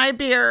want my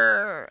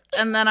beer.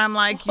 And then I'm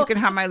like, you can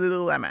have my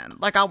Lululemon.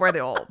 Like, I'll wear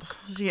the old,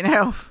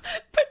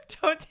 But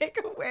don't take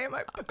away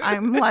my booze.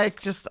 I'm like,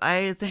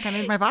 I think I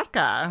need my vodka.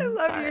 I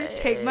love you.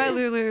 Take my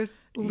Lulus.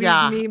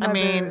 Leave me my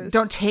booze.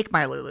 Don't take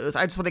my Lulus.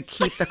 I just want to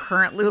keep the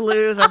current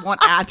Lulus. I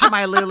won't add to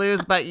my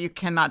Lulus, but you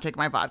cannot take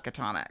my vodka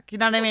tonic. You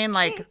know what I mean?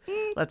 Like,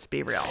 let's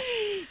be real.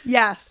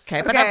 Yes.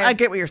 Okay, but I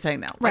get what you're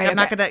saying though. Like, Right, I'm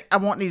not okay. I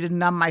won't need to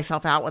numb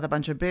myself out with a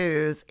bunch of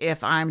booze.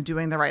 If I'm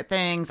doing the right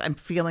things, I'm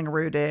feeling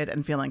rooted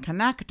and feeling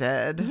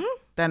connected,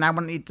 then I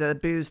won't need the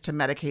booze to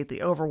medicate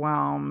the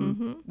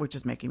overwhelm, which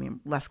is making me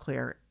less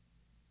clear.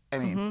 I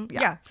mean,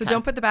 Yeah. So okay.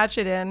 don't put the bad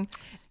shit in,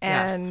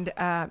 and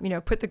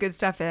put the good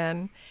stuff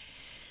in.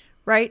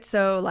 Right.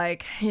 So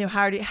like,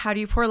 how do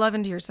you pour love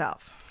into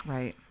yourself?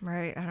 Right.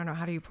 Right. I don't know.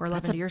 How do you pour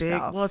love That's into a big,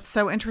 yourself? well, it's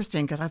so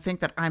interesting because I think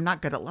that I'm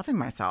not good at loving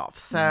myself.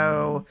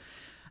 So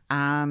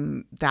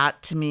that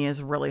to me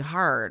is really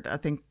hard. I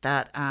think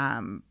that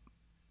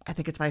I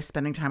think it's by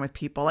spending time with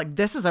people. Like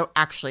this is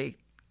actually,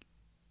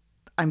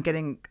 I'm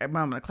getting a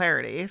moment of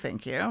clarity.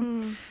 Thank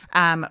you.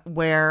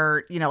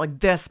 Where, like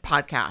this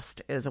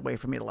podcast is a way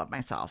for me to love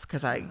myself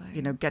because I,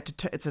 get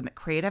to, it's a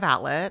creative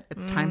outlet.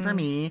 It's time for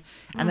me.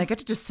 And I get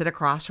to just sit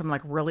across from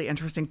like really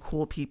interesting,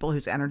 cool people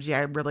whose energy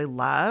I really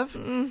love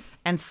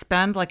and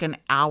spend like an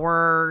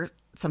hour,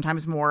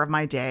 sometimes more of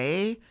my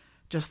day,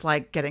 just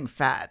like getting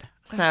fed.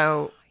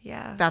 So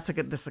Yes. this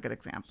is a good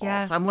example.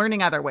 Yes. So I'm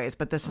learning other ways,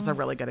 but this is a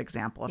really good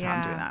example of how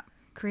I'm doing that.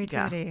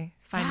 Creativity.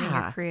 Finding your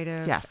Yeah.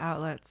 creative Yes.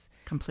 outlets.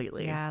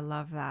 Completely. Yeah, I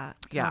love that.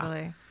 Yeah.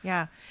 Totally.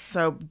 Yeah.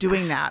 So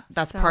doing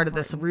that's So part of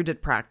this important.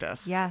 rooted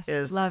practice. Yes.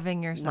 Is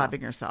loving yourself.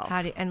 Loving yourself.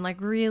 And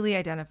like really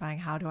identifying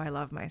how do I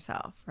love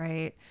myself,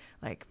 right?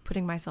 Like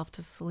putting myself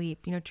to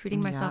sleep,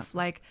 treating myself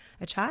like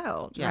a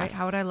child, right? Yes.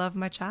 How would I love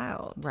my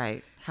child?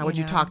 Right. How would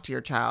you talk to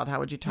your child? How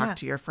would you talk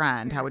to your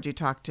friend? How would you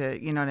talk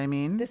to, you know what I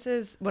mean? This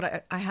is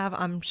what I have.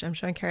 I'm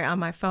showing Carrie on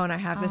my phone. I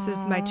have, this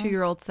is my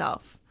 2-year-old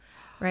self,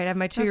 right? I have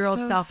my 2-year-old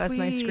so self as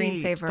my sweet.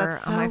 screensaver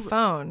That's on my so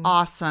phone.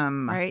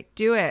 Awesome. Right?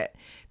 Do it.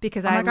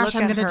 Because my I gosh, look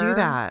I'm at gonna do her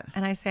that.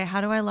 and I say,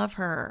 how do I love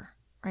her?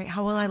 Right?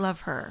 How will I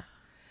love her?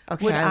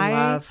 Okay. I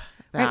love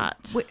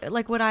that.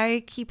 Right? Would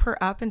I keep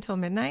her up until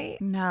midnight?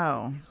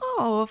 No.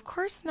 Oh, of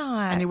course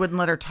not. And you wouldn't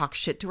let her talk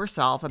shit to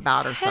herself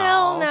about herself.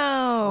 Hell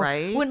no.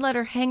 Right? Wouldn't let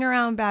her hang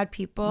around bad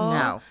people.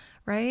 No.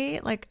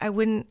 Right? Like I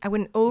wouldn't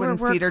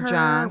overwork feed her her.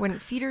 junk.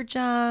 Wouldn't feed her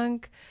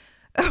junk.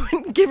 I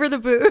wouldn't give her the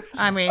booze.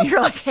 I mean,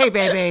 you're like, hey,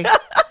 baby.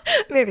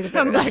 Maybe the booze.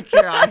 I'm like,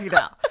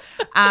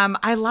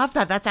 I love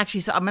that. That's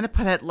actually, so I'm going to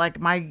put it like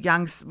my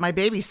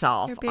baby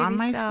self Your baby on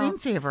my self.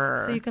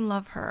 screensaver. So you can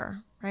love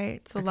her,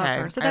 right? So love Okay,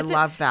 her. So I that's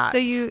love that.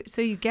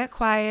 So you get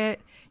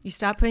quiet, you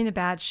stop putting the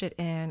bad shit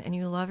in, and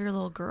you love your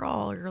little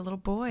girl or your little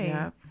boy,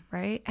 Yep.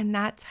 right? And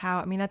that's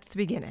how, that's the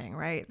beginning,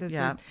 right?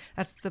 Yep.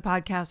 That's the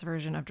podcast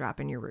version of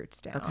dropping your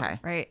roots down, Okay.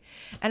 right?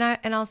 And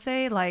I'll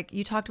say, like,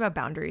 you talked about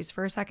boundaries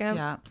for a second.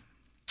 Yeah.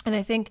 And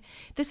I think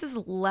this is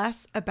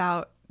less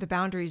about the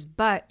boundaries,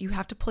 but you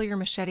have to pull your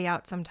machete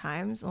out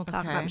sometimes. We'll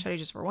talk about Okay. machete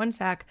just for one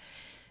sec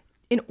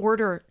in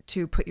order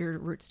to put your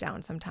roots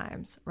down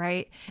sometimes,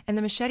 right? And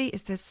the machete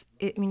is this,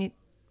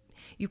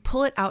 you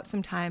pull it out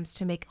sometimes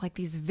to make like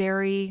these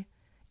very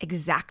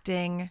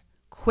exacting,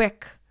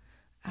 quick,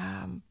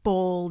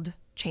 bold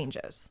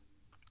changes.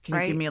 Can you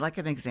right? give me like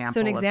an example?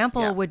 So an of-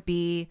 example yeah. would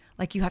be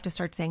like you have to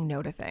start saying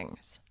no to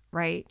things,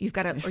 right? You've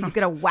got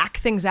to whack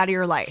things out of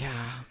your life,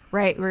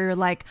 right? Where you're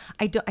like,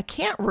 I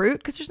can't root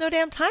because there's no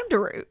damn time to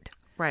root,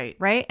 Right.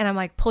 right? And I'm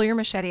like, pull your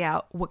machete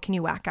out. What can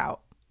you whack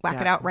out? Whack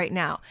it Yeah. out right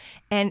now.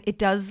 And it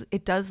does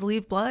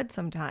leave blood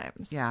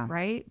sometimes, Yeah.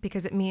 right?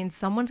 Because it means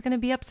someone's going to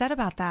be upset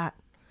about that.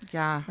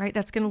 Yeah. Right.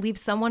 That's going to leave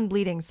someone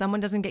bleeding. Someone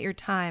doesn't get your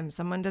time.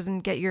 Someone doesn't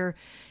get your,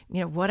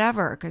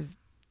 whatever, because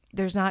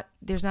there's not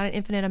an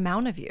infinite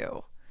amount of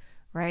you.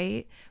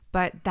 Right.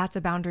 But that's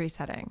a boundary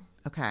setting.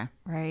 Okay.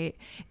 Right.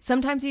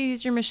 Sometimes you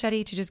use your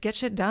machete to just get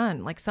shit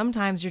done. Like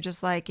sometimes you're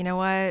just like, you know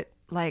what?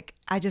 Like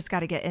I just got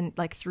to get in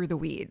like through the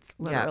weeds,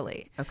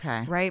 literally. Yeah.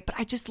 Okay. Right. But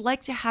I just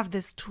like to have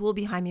this tool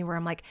behind me where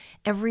I'm like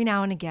every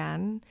now and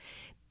again,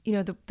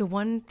 the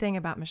one thing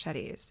about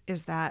machetes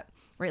is that,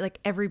 right, like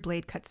every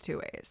blade cuts 2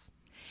 ways.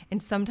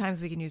 And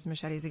sometimes we can use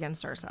machetes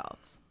against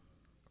ourselves,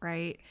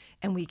 right?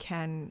 And we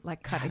can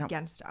like cut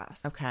against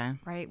us. Okay.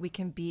 Right? We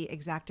can be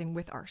exacting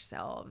with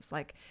ourselves.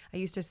 Like I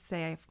used to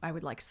say I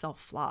would like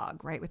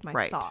self-flog, right? With my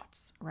Right.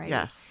 thoughts, right?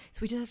 Yes. So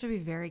we just have to be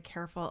very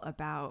careful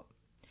about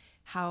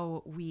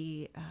how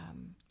we,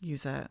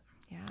 Use it.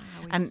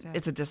 how we And use it.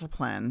 it's a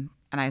discipline.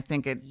 And I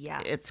think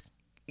Yes.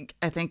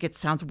 I think it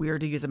sounds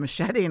weird to use a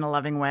machete in a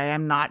loving way.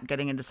 I'm not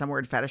getting into some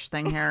weird fetish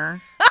thing here.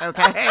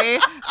 Okay.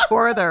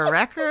 For the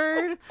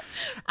record.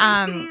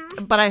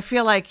 But I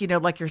feel like,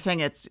 like you're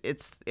saying, it's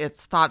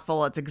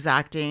thoughtful, it's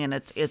exacting, and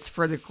it's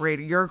for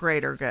your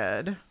greater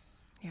good.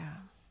 Yeah.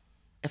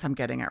 If I'm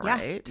getting it Yes,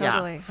 right.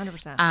 totally. Yeah.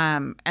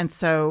 100%. And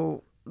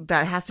so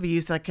that has to be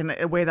used like in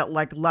a way that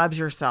like loves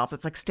yourself.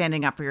 It's like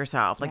standing up for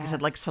yourself. Like you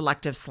said, like Yes.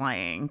 selective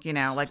slaying,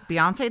 like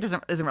Beyonce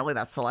isn't really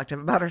that selective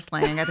about her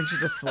slaying. I think she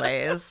just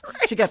slays.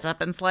 She gets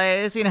up and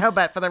slays,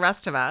 but for the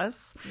rest of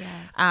us,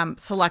 Yes.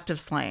 selective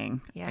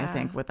slaying, I Yeah.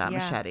 think with that Yeah.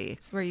 machete.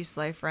 It's where you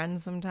slay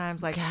friends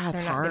sometimes. Like Yeah, it's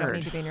they don't hard.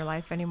 need to be in your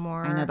life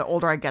anymore. I know the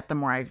older I get, the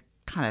more I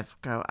kind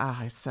of go, oh,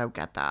 I so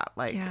get that.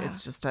 Like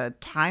it's just a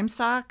time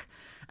suck.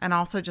 And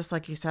also just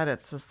like you said,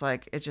 it's just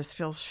like, it just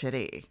feels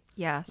shitty.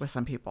 Yes. with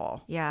some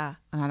people. Yeah.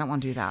 And I don't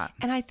want to do that.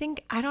 And I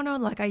think, I don't know,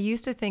 like I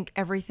used to think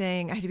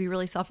everything, I had to be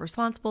really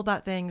self-responsible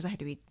about things. I had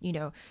to be,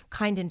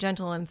 kind and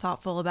gentle and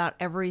thoughtful about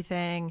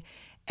everything.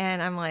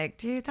 And I'm like,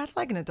 dude, that's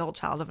like an adult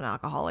child of an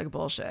alcoholic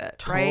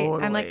bullshit, right?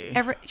 I'm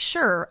like,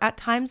 sure, at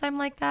times I'm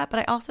like that, but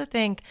I also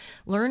think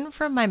learn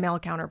from my male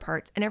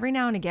counterparts. And every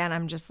now and again,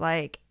 I'm just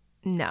like,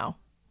 no.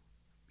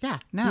 Yeah,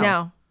 no.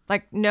 No.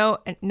 Like, no,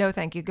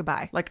 thank you,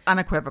 goodbye. Like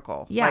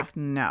unequivocal. Yeah. Like,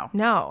 no.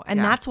 No. And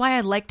that's why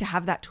I like to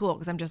have that tool,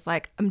 because I'm just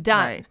like, I'm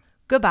done. Right.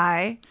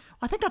 Goodbye. Well,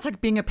 I think that's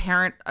like being a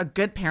parent, a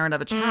good parent of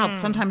a child.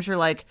 Sometimes you're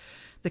like,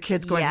 the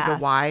kid's going through the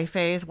why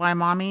phase. Why,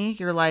 mommy?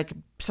 You're like,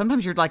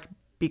 sometimes you're like,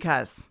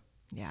 because.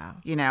 Yeah.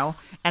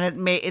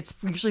 And it's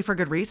usually for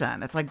good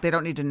reason. It's like they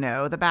don't need to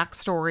know the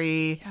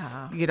backstory.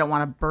 Yeah. You don't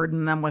want to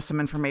burden them with some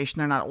information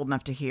they're not old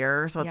enough to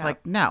hear. So it's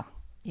like, no.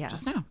 Yes.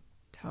 Just no.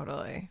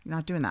 Totally. You're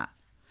not doing that.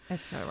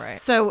 That's so right.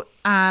 So,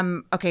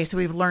 okay, so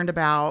we've learned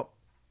about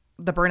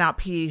the burnout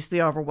piece,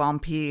 the overwhelm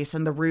piece,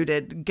 and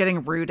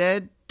getting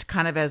rooted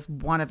kind of as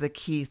one of the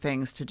key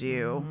things to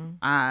do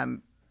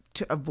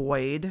to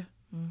avoid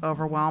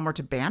overwhelm or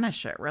to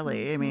banish it,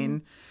 really. I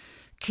mean,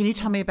 can you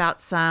tell me about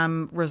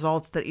some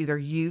results that either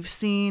you've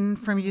seen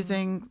from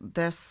using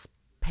this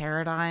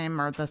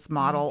paradigm or this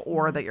model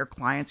or that you're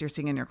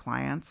seeing in your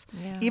clients?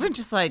 Yeah. Even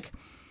just like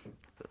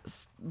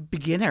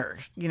beginner,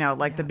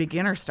 the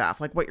beginner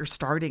stuff, like what you're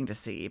starting to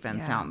see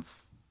even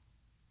sounds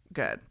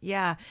good.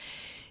 Yeah.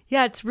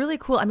 Yeah, it's really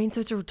cool. I mean,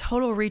 so it's a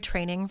total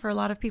retraining for a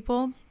lot of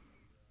people.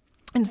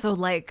 And so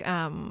like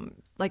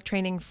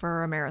training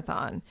for a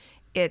marathon,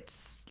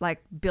 it's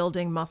like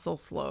building muscle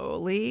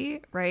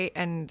slowly, right?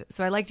 And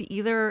so I like to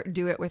either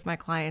do it with my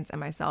clients and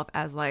myself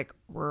as like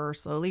we're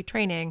slowly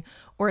training,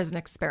 or as an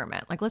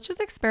experiment. Like, let's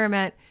just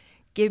experiment.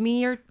 Give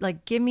me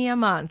a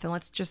month and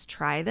let's just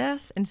try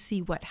this and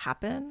see what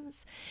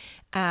happens.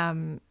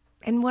 And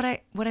what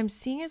I'm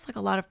seeing is like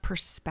a lot of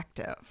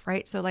perspective,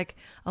 right? So like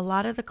a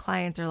lot of the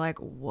clients are like,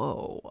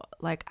 whoa,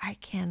 like I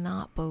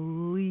cannot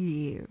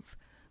believe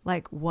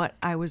like what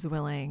I was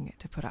willing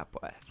to put up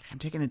with. I'm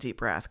taking a deep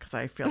breath because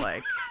I feel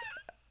like,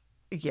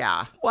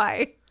 yeah.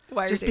 Why?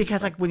 Just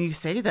because like when you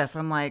say this,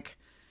 I'm like,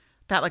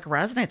 that like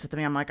resonates with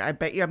me. I'm like, I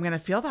bet you I'm going to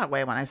feel that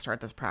way when I start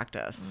this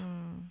practice.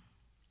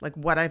 Like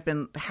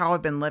how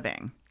I've been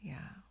living. Yeah.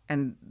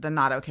 And the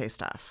not okay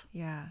stuff.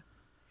 Yeah.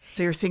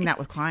 So you're seeing that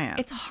with clients.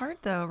 It's hard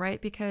though,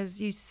 right? Because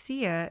you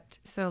see it.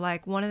 So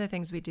like one of the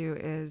things we do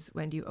is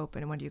when do you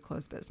open and when do you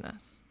close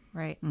business,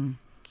 right? You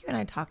and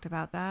I talked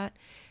about that.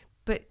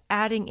 But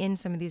adding in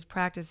some of these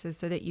practices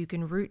so that you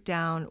can root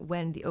down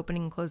when the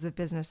opening and close of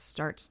business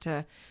starts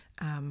to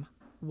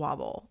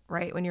wobble,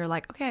 right? When you're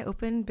like, okay, I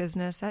open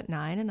business at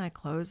 9 and I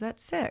close at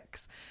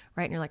 6,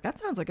 right? And you're like, that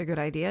sounds like a good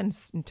idea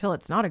until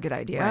it's not a good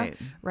idea,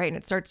 right? And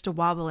it starts to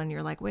wobble and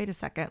you're like, wait a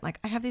second, like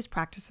I have these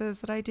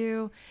practices that I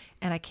do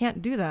and I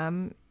can't do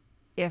them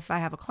if I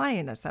have a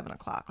client at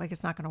 7:00, like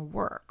it's not going to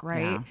work,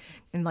 right? Yeah.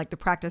 And like the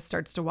practice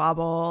starts to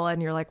wobble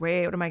and you're like,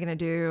 wait, what am I going to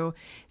do?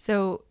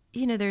 So,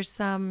 there's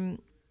some...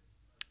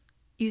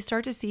 You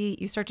start to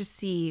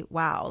see,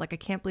 wow, like I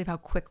can't believe how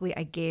quickly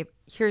I gave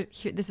here.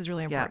 This is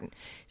really important. Yeah.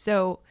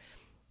 So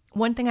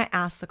one thing I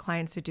ask the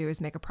clients to do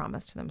is make a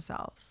promise to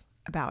themselves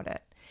about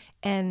it.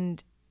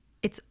 And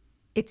it's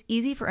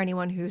easy for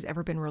anyone who's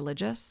ever been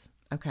religious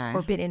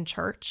or been in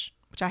church,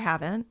 which I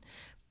haven't,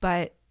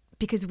 but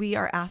because we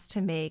are asked to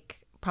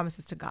make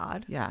promises to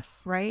God.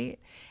 Yes. Right?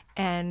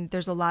 And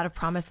there's a lot of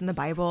promise in the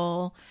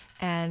Bible,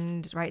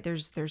 and right,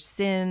 there's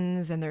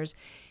sins and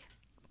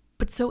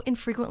but so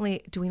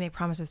infrequently do we make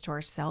promises to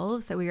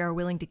ourselves that we are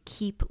willing to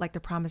keep like the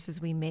promises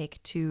we make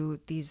to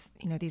these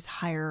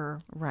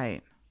higher.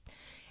 Right.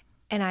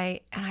 And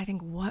I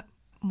think what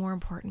more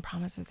important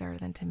promise is there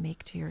than to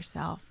make to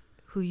yourself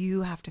who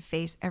you have to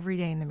face every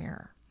day in the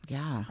mirror.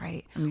 Yeah.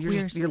 Right. And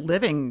you're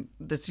living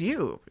this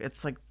you.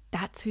 It's like,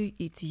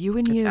 it's you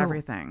and you. It's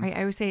everything. Right.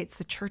 I always say it's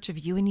the church of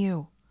you and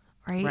you.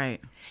 Right.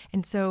 Right.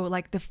 And so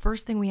like the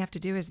first thing we have to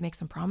do is make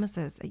some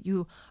promises that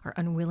you are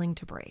unwilling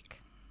to break.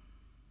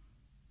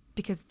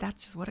 Because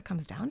that's just what it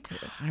comes down to.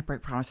 I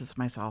break promises to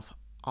myself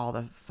all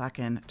the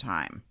fucking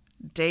time.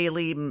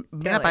 Daily,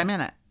 minute by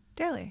minute.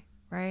 Daily,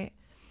 right?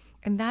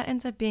 And that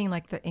ends up being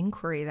like the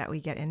inquiry that we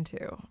get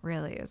into,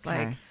 really. Is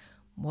like,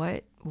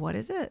 what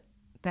is it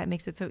that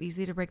makes it so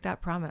easy to break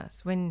that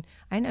promise? When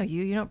I know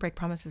you don't break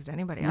promises to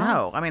anybody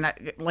else. No. I mean,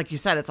 like you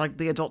said, it's like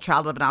the adult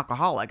child of an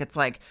alcoholic. It's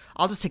like,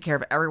 I'll just take care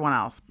of everyone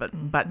else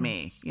but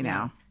me,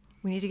 know.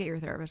 We need to get your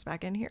therapist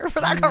back in here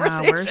for that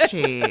conversation. Where's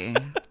she?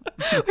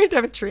 We need to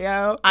have a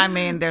trio. I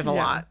mean, there's a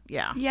lot.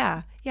 Yeah.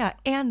 Yeah. Yeah.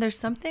 And there's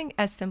something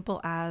as simple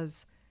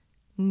as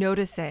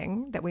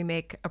noticing that we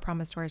make a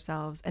promise to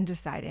ourselves and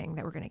deciding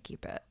that we're going to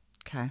keep it.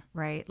 Okay.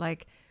 Right?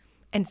 Like,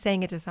 and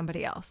saying it to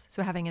somebody else.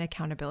 So having an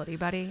accountability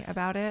buddy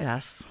about it.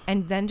 Yes.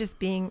 And then just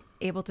being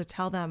able to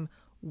tell them,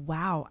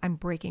 wow, I'm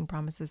breaking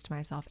promises to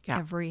myself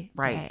every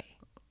day.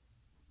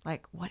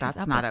 Like, what is up with that?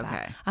 That's not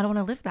okay. I don't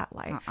want to live that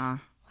life.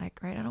 Like,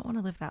 right? I don't want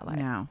to live that life.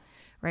 No.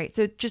 right?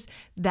 So just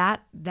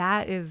that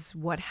is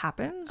what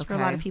happens for a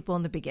lot of people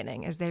in the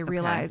beginning, as they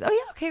realize, oh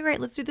yeah, okay, great,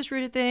 let's do this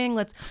rooted thing.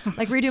 Let's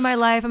like redo my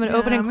life. I'm gonna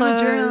open and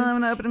close. I'm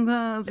gonna open and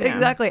close. Yeah.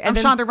 Exactly. And I'm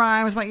then, Shonda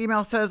Rhimes. My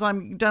email says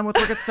I'm done with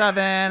work at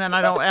 7 and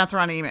I don't answer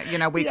on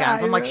email,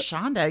 weekends. I'm like,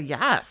 Shonda,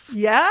 yes.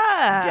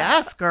 Yeah.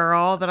 Yes,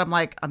 girl. That I'm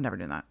like, I'm never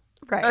doing that.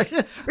 Right.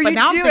 But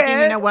now I'm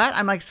thinking, you know what?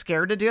 I'm like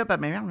scared to do it, but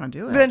maybe I'm going to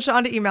do it. But then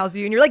Shonda emails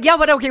you and you're like, yeah,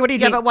 what do you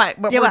need? But what?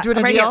 We're doing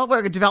a deal?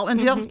 We're a development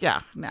deal?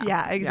 Yeah. No.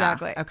 Yeah,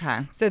 exactly. Yeah.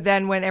 Okay. So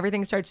then when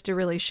everything starts to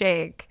really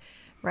shake,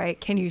 right,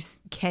 can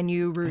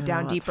you root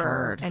down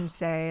deeper and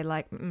say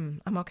like,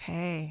 I'm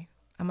okay.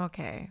 I'm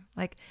okay.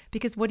 Like,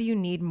 because what do you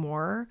need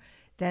more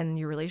than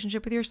your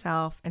relationship with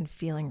yourself and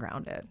feeling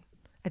grounded?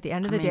 At the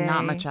end of the day.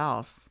 Not much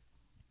else.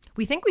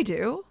 We think we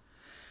do.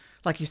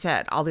 Like you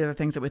said, all the other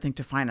things that we think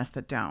define us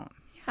that don't.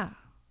 Yeah.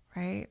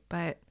 Right.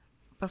 But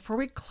before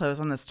we close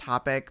on this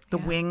topic, the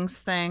wings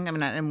thing,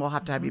 and we'll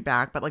have to have you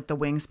back, but like the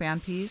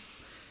wingspan piece,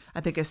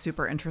 I think is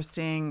super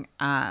interesting.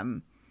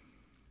 I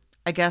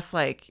guess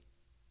there's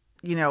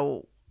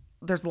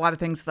a lot of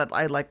things that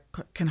I like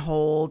can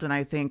hold. And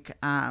I think,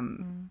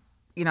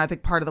 I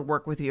think part of the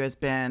work with you has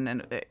been,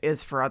 and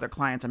is for other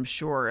clients, I'm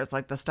sure, is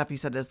like the stuff you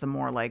said is the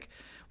more like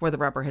where the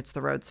rubber hits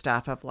the road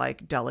stuff of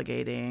like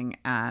delegating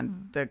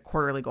and the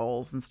quarterly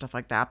goals and stuff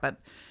like that. But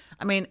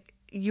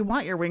you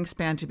want your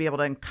wingspan to be able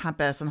to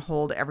encompass and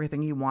hold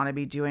everything you want to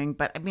be doing.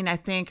 But I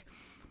think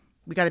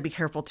we got to be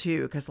careful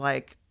too, because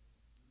like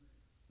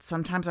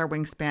sometimes our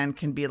wingspan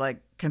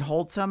can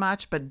hold so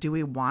much, but do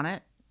we want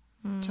it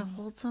to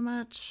hold so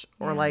much?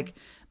 Or like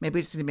maybe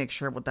we just need to make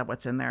sure that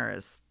what's in there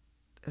is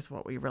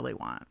what we really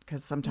want.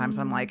 Because sometimes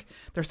I'm like,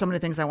 there's so many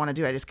things I want to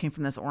do. I just came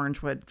from this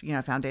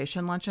Orangewood,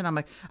 foundation luncheon. I'm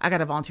like, I got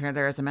to volunteer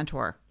there as a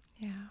mentor.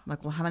 Yeah. I'm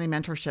like, well, how many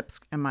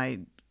mentorships am I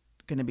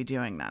going to be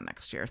doing that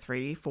next year?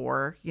 3,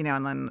 4,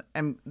 and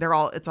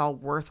then it's all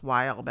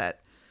worthwhile,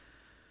 but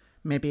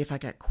maybe if I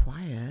get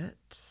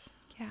quiet,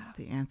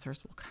 the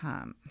answers will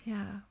come.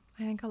 Yeah.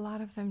 I think a lot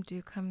of them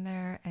do come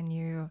there, and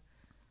you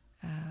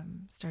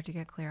start to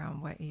get clear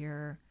on what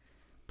your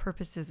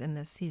purpose is in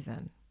this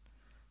season.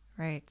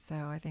 Right. So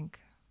I think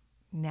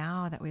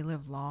now that we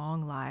live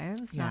long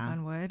lives, knock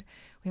on wood,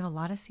 we have a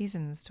lot of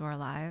seasons to our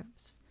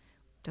lives.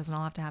 Doesn't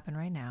all have to happen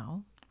right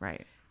now.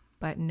 Right.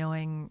 But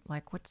knowing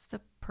like, what's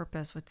the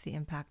purpose? What's the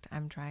impact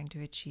I'm trying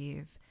to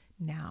achieve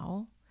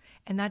now?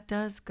 And that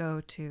does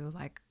go to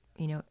like,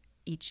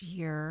 each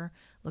year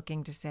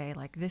looking to say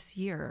like, this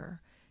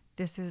year,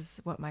 this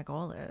is what my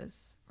goal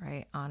is,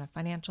 right? On a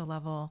financial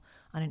level,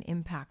 on an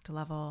impact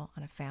level,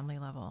 on a family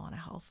level, on a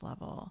health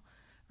level,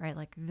 right?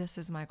 Like, this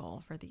is my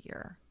goal for the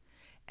year.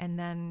 And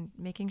then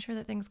making sure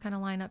that things kind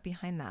of line up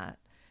behind that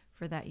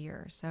for that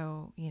year.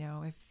 So,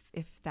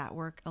 if that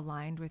work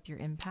aligned with your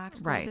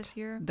impact goal this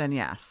year, then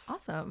yes.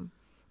 Awesome.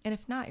 And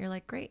if not, you're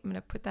like, great, I'm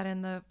going to put that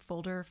in the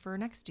folder for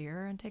next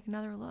year and take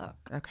another look.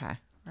 Okay.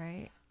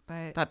 Right.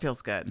 But that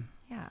feels good.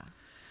 Yeah.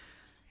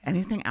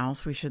 Anything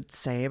else we should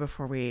say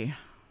before we...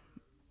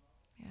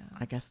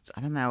 I guess,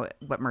 I don't know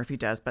what Murphy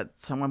does, but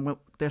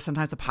there's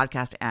sometimes the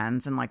podcast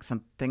ends and like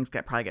some things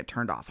probably get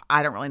turned off.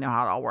 I don't really know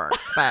how it all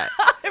works, but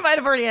it might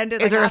have already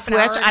ended. Is there a switch?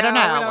 I don't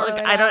know.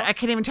 I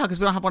can't even tell because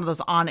we don't have one of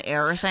those on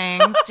air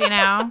things,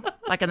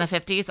 like in the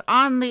 50s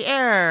on the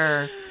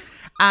air.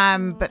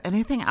 But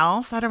anything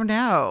else? I don't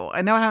know.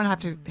 I know I don't have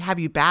to have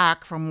you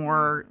back for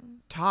more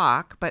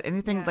talk, but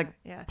anything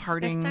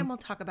parting. Next time we'll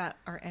talk about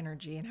our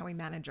energy and how we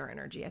manage our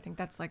energy. I think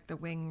that's like the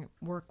wing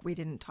work we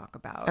didn't talk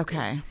about.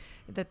 Okay.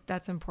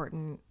 That's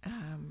important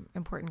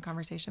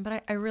conversation.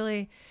 But I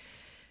really,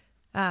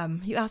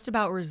 you asked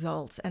about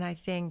results, and I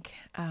think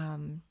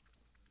the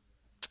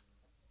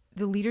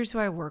leaders who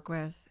I work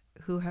with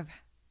who have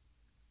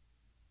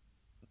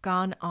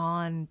gone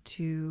on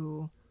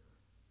to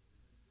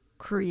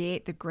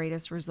create the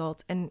greatest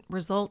results, and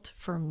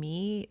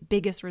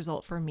biggest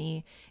result for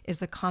me is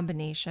the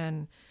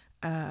combination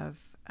of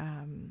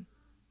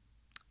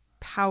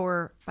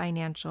power,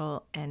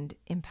 financial, and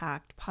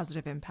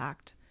positive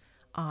impact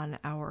on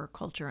our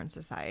culture and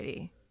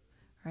society,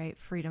 right?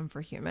 Freedom for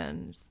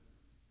humans,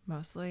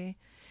 mostly.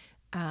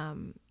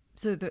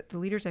 So the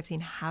leaders I've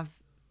seen have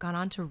gone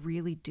on to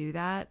really do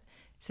that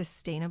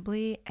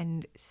sustainably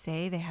and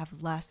say they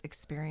have less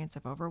experience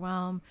of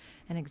overwhelm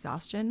and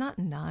exhaustion. Not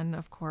none,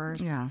 of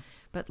course,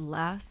 but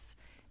less.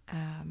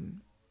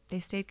 They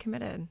stayed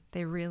committed.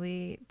 They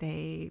really,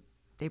 they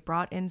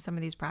brought in some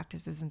of these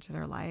practices into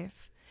their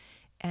life,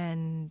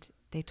 and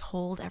they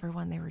told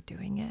everyone they were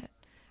doing it,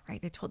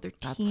 right? They told their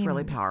teams. That's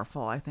really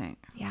powerful, I think.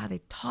 Yeah,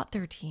 they taught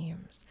their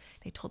teams.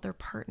 They told their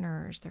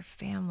partners, their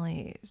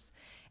families.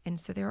 And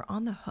so they were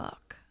on the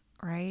hook,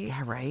 right?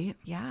 Yeah, right?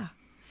 Yeah.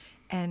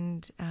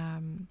 And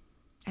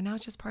now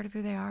it's just part of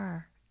who they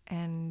are,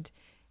 and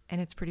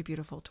it's pretty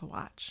beautiful to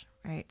watch,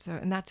 right? So,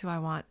 and that's who I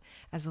want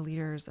as the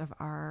leaders of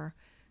our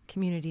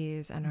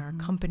communities and our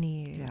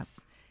companies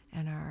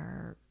and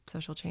our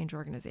social change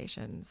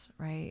organizations,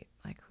 right?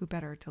 Like, who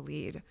better to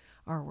lead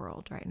our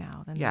world right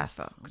now than those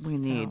folks? We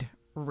need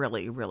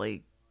really,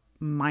 really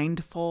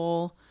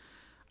mindful,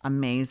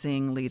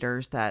 amazing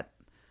leaders that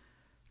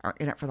are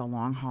in it for the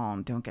long haul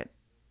and don't get,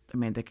 I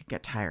mean, they could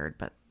get tired,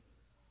 but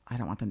I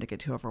don't want them to get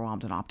too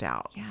overwhelmed and opt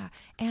out. Yeah.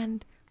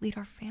 And lead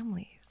our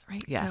families,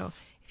 right? Yes.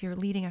 So if you're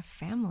leading a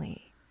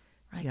family,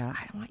 like, Yeah.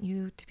 I want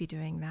you to be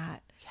doing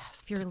that.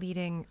 Yes. If you're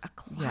leading a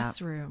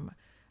classroom,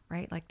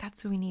 right? Like,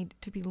 that's what we need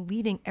to be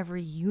leading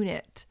every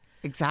unit.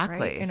 Exactly.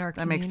 Right? In our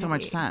that makes so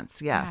much community.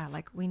 sense. Yes. Yeah.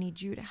 Like, we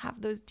need you to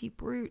have those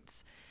deep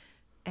roots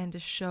and to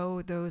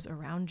show those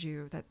around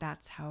you that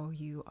that's how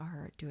you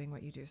are doing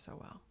what you do so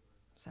well.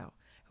 So I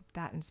hope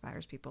that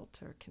inspires people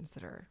to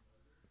consider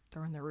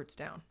throwing their roots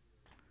down.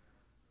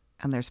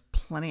 And there's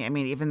plenty. I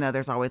mean, even though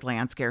there's always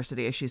land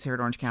scarcity issues here in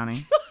Orange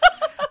County,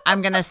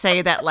 I'm going to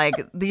say that like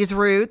these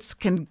roots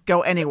can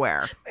go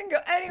anywhere. They can go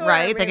anywhere.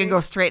 Right? They can baby. go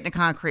straight into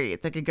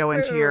concrete. They could go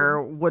into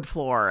your wood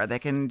floor. They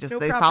can just, No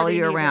they follow property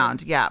you needed.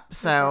 around. Yeah.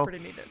 So, Property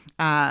needed.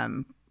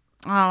 oh,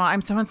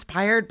 I'm so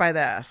inspired by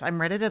this.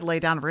 I'm ready to lay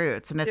down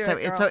roots. And it's Do so,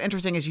 it, it's so girl.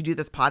 interesting as you do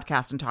this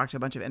podcast and talk to a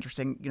bunch of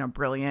interesting,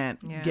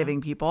 brilliant, Yeah.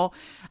 giving people.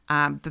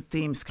 The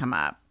themes come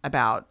up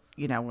about,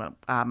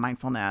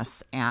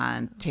 mindfulness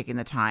and taking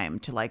the time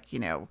to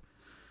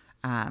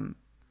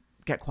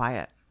get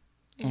quiet.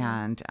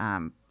 And,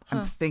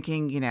 I'm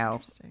thinking,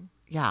 Interesting.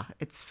 yeah,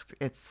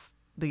 it's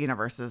the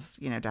universe is,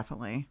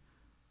 definitely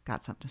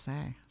got something to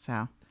say.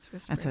 So, It's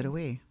and so whispering. do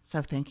we.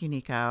 So thank you,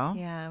 Nico.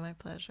 Yeah, my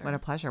pleasure. What a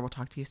pleasure. We'll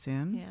talk to you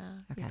soon. Yeah,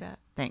 you Okay. bet.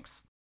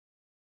 Thanks.